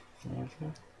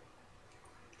 Maybe?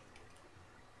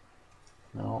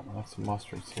 No, that's a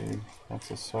mustard seed.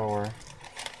 That's a sower.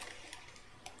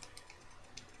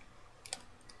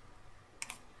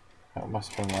 That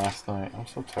must have been last night. I'm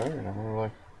so tired. I remember,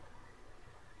 like,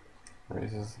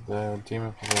 raises the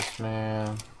demon possessed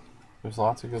man. There's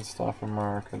lots of good stuff in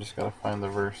Mark. I just gotta find the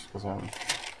verse because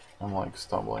I'm like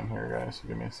stumbling here, guys. So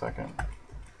give me a second.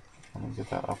 Let me get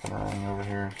that up and running over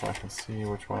here so I can see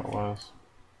which one it was.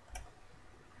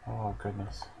 Oh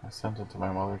goodness, I sent it to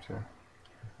my mother too.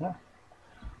 Yeah,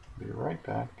 be right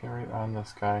back. Get right on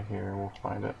this guy here. We'll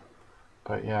find it.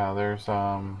 But yeah, there's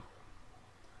you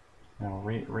know,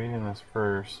 reading this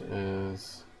verse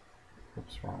is.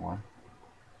 Oops, wrong one.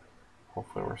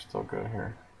 Hopefully we're still good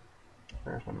here.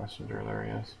 There's my messenger. There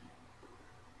he is.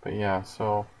 But yeah,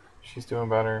 so she's doing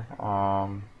better.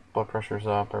 Blood pressure's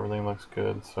up. Everything looks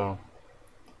good. So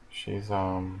she's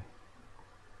starting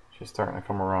to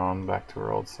come around back to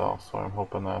her old self. So I'm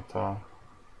hoping that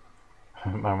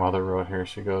my mother wrote here.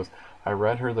 She goes, "I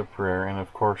read her the prayer, and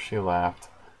of course she laughed,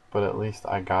 but at least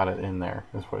I got it in there."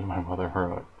 Is what my mother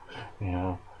wrote. You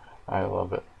know, I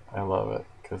love it. I love it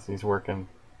because he's working.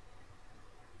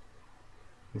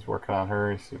 He's working on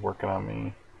her. He's working on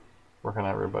me. Working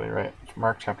on everybody, right?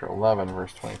 Mark chapter 11,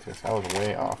 verse 22. So I was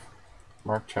way off.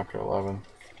 Mark chapter 11,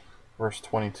 verse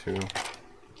 22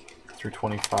 through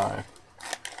 25.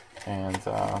 And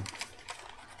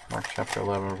Mark chapter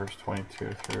 11, verse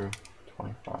 22 through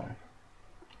 25.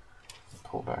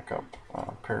 Pull back up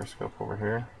Periscope over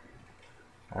here.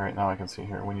 Alright, now I can see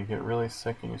here. When you get really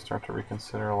sick and you start to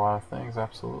reconsider a lot of things,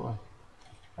 absolutely.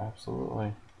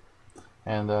 Absolutely.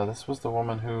 And this was the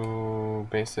woman who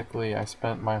basically I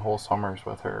spent my whole summers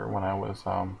with her when I was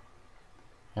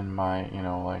in my, you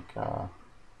know,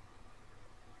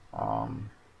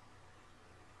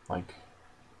 like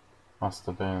must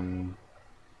have been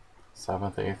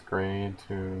 7th, 8th grade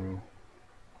to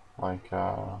like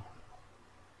 7th,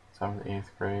 8th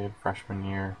grade, freshman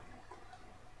year,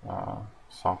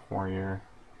 sophomore year.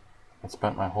 I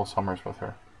spent my whole summers with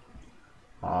her.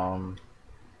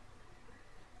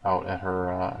 Out at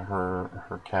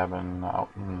her cabin out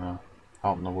in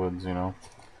the woods, you know,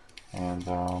 and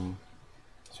so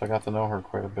I got to know her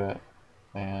quite a bit,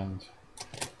 and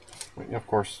of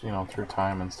course, you know, through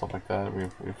time and stuff like that,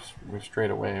 we've strayed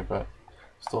away, but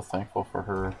still thankful for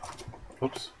her.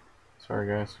 Oops, sorry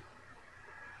guys,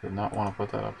 did not want to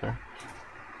put that up there.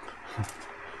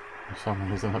 For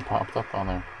some reason it popped up on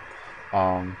there.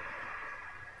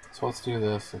 So let's do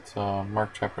this. It's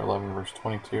Mark chapter 11, verse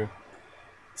 22.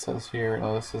 It says here,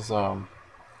 now this is, you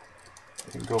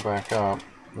can go back up.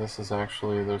 This is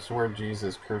actually, this is where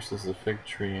Jesus curses the fig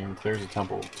tree and clears the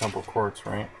temple courts,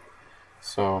 right?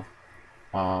 So,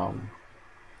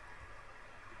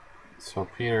 so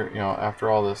Peter, you know, after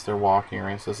all this, they're walking,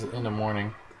 right? So this is in the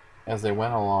morning. As they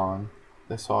went along,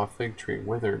 they saw a fig tree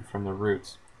withered from the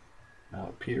roots.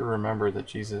 Peter remembered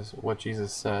that what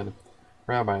Jesus said,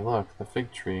 "Rabbi, look, the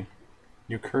fig tree,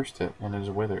 you cursed it and it is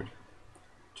withered."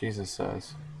 Jesus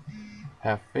says,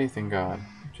 "Have faith in God,"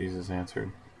 Jesus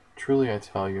answered. "Truly I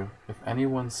tell you, if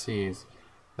anyone sees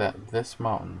that this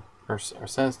mountain, or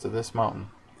says to this mountain,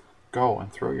 'Go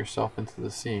and throw yourself into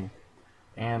the sea,'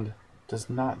 and does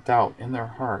not doubt in their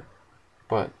heart,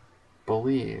 but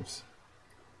believes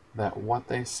that what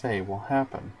they say will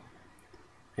happen,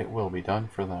 it will be done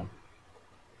for them.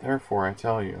 Therefore I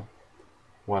tell you,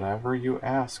 whatever you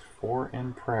ask for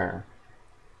in prayer,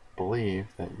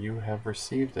 believe that you have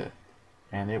received it,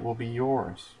 and it will be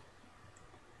yours.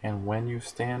 And when you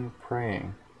stand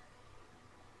praying,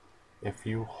 if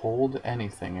you hold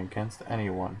anything against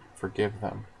anyone, forgive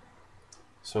them,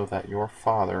 so that your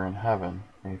Father in heaven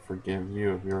may forgive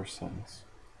you of your sins."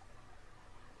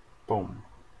 Boom.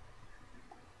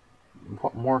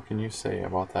 What more can you say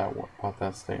about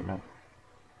that statement?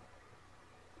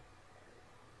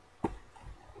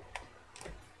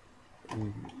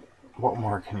 What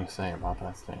more can you say about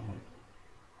that statement?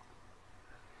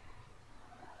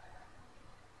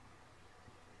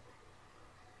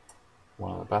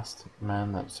 One of the best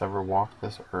men that's ever walked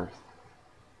this earth,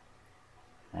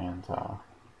 and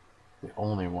the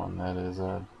only one that is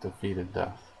defeated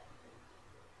death,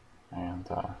 and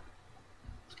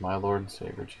it's my Lord and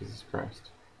Savior Jesus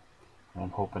Christ, and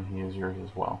I'm hoping He is yours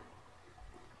as well.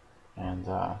 And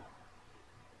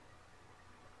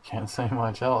can't say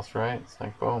much else, right? It's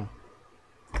like boom.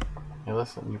 Hey,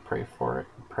 listen, you pray for it,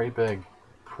 pray big,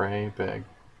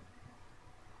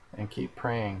 and keep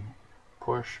praying.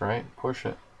 Push, right? Push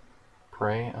it.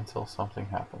 Pray until something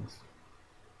happens.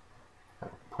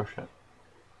 Push it.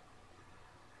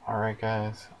 Alright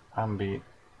guys, I'm beat,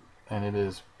 and it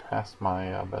is past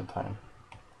my bedtime.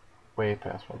 Way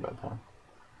past my bedtime.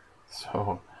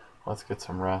 So, let's get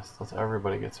some rest. Let's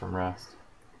everybody get some rest.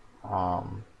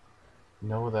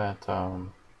 Know that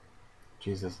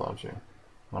Jesus loves you,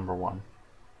 number one.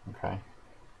 Okay?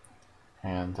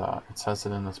 And it says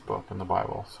it in this book, in the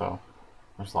Bible, so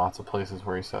there's lots of places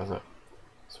where He says it.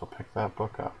 So pick that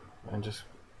book up and just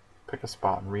pick a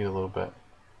spot and read a little bit.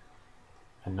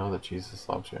 And know that Jesus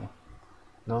loves you.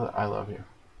 Know that I love you.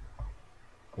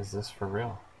 Is this for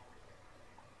real?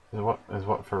 Is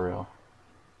what for real?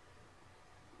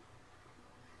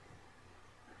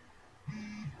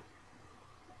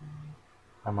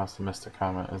 I must have missed a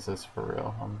comment. Is this for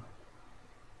real?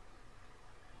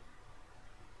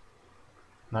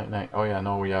 Night night. Oh yeah,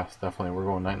 no, yes, definitely. We're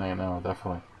going night night now,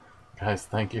 definitely. Guys,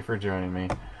 thank you for joining me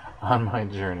on my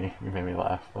journey. You made me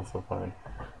laugh. That's so funny.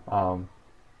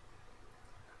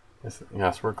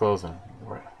 Yes, we're closing.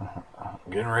 We're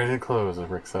getting ready to close, as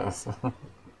Rick says.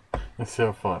 It's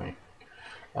so funny.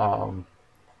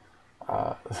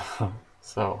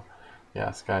 So,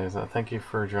 yes, guys, thank you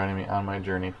for joining me on my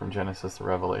journey from Genesis to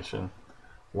Revelation,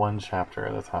 one chapter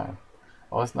at a time.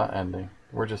 Oh, it's not ending.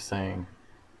 We're just saying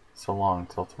so long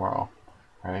till tomorrow,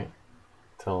 right?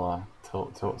 till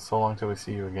so long till we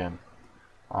see you again.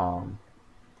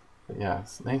 But yeah,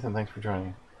 Nathan, thanks for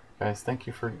joining, guys. Thank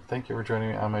you for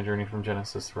joining me on my journey from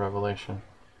Genesis to Revelation.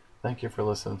 Thank you for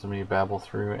listening to me babble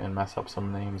through and mess up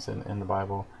some names in the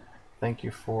Bible. Thank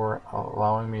you for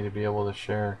allowing me to be able to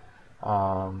share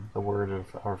the word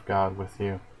of God with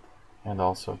you, and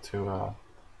also to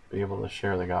be able to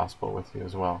share the gospel with you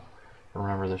as well.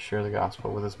 Remember to share the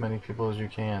gospel with as many people as you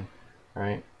can,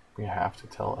 right? We have to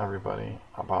tell everybody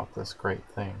about this great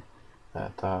thing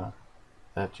that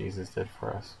that Jesus did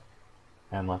for us,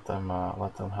 and let them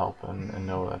help and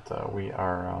know that we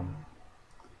are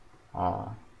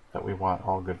that we want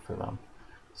all good for them.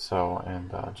 So,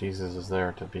 and Jesus is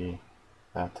there to be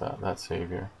that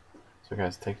Savior. So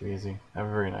guys, take it easy. Have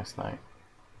a very nice night.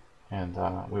 And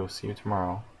we will see you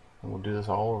tomorrow. And we'll do this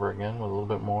all over again with a little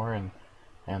bit more,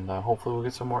 and hopefully we'll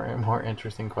get some more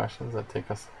interesting questions that take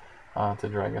us to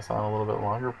drag us on a little bit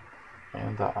longer.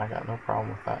 And I got no problem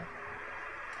with that.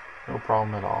 No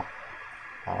problem at all.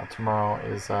 Tomorrow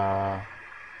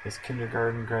is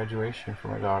kindergarten graduation for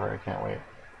my daughter. I can't wait.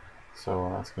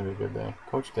 So that's going to be a good day.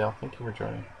 Coach Dale, thank you for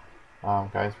joining.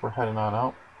 Guys, we're heading on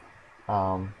out.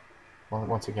 Well,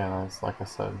 once again, like I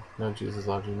said, know Jesus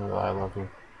loves you, know that I love you.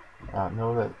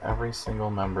 Know that every single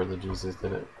member of the Jesus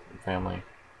Did It family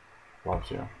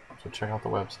loves you. So check out the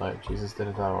website,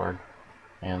 jesusdidit.org,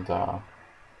 and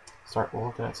start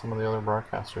looking at some of the other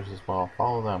broadcasters as well.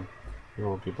 Follow them. You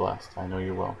will be blessed. I know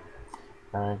you will.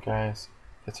 Alright, guys,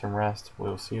 get some rest. We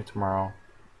will see you tomorrow,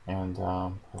 and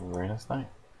have a very nice night.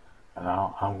 And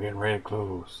now I'm getting ready to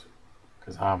close,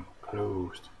 because I'm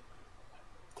closed.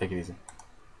 Take it easy.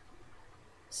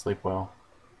 Sleep well,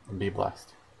 and be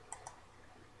blessed.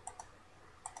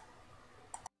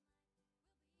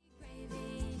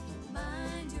 Gravy,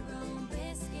 mind your own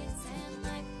biscuits, and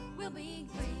life will be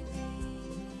gravy.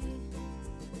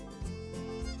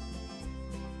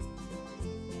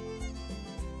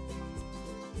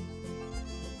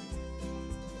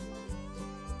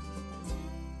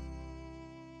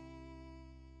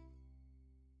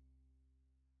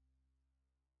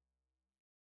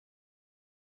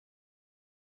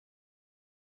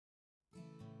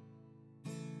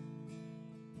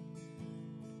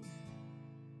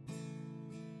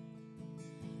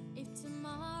 If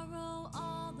tomorrow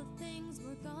all the things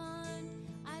were gone,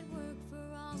 I'd work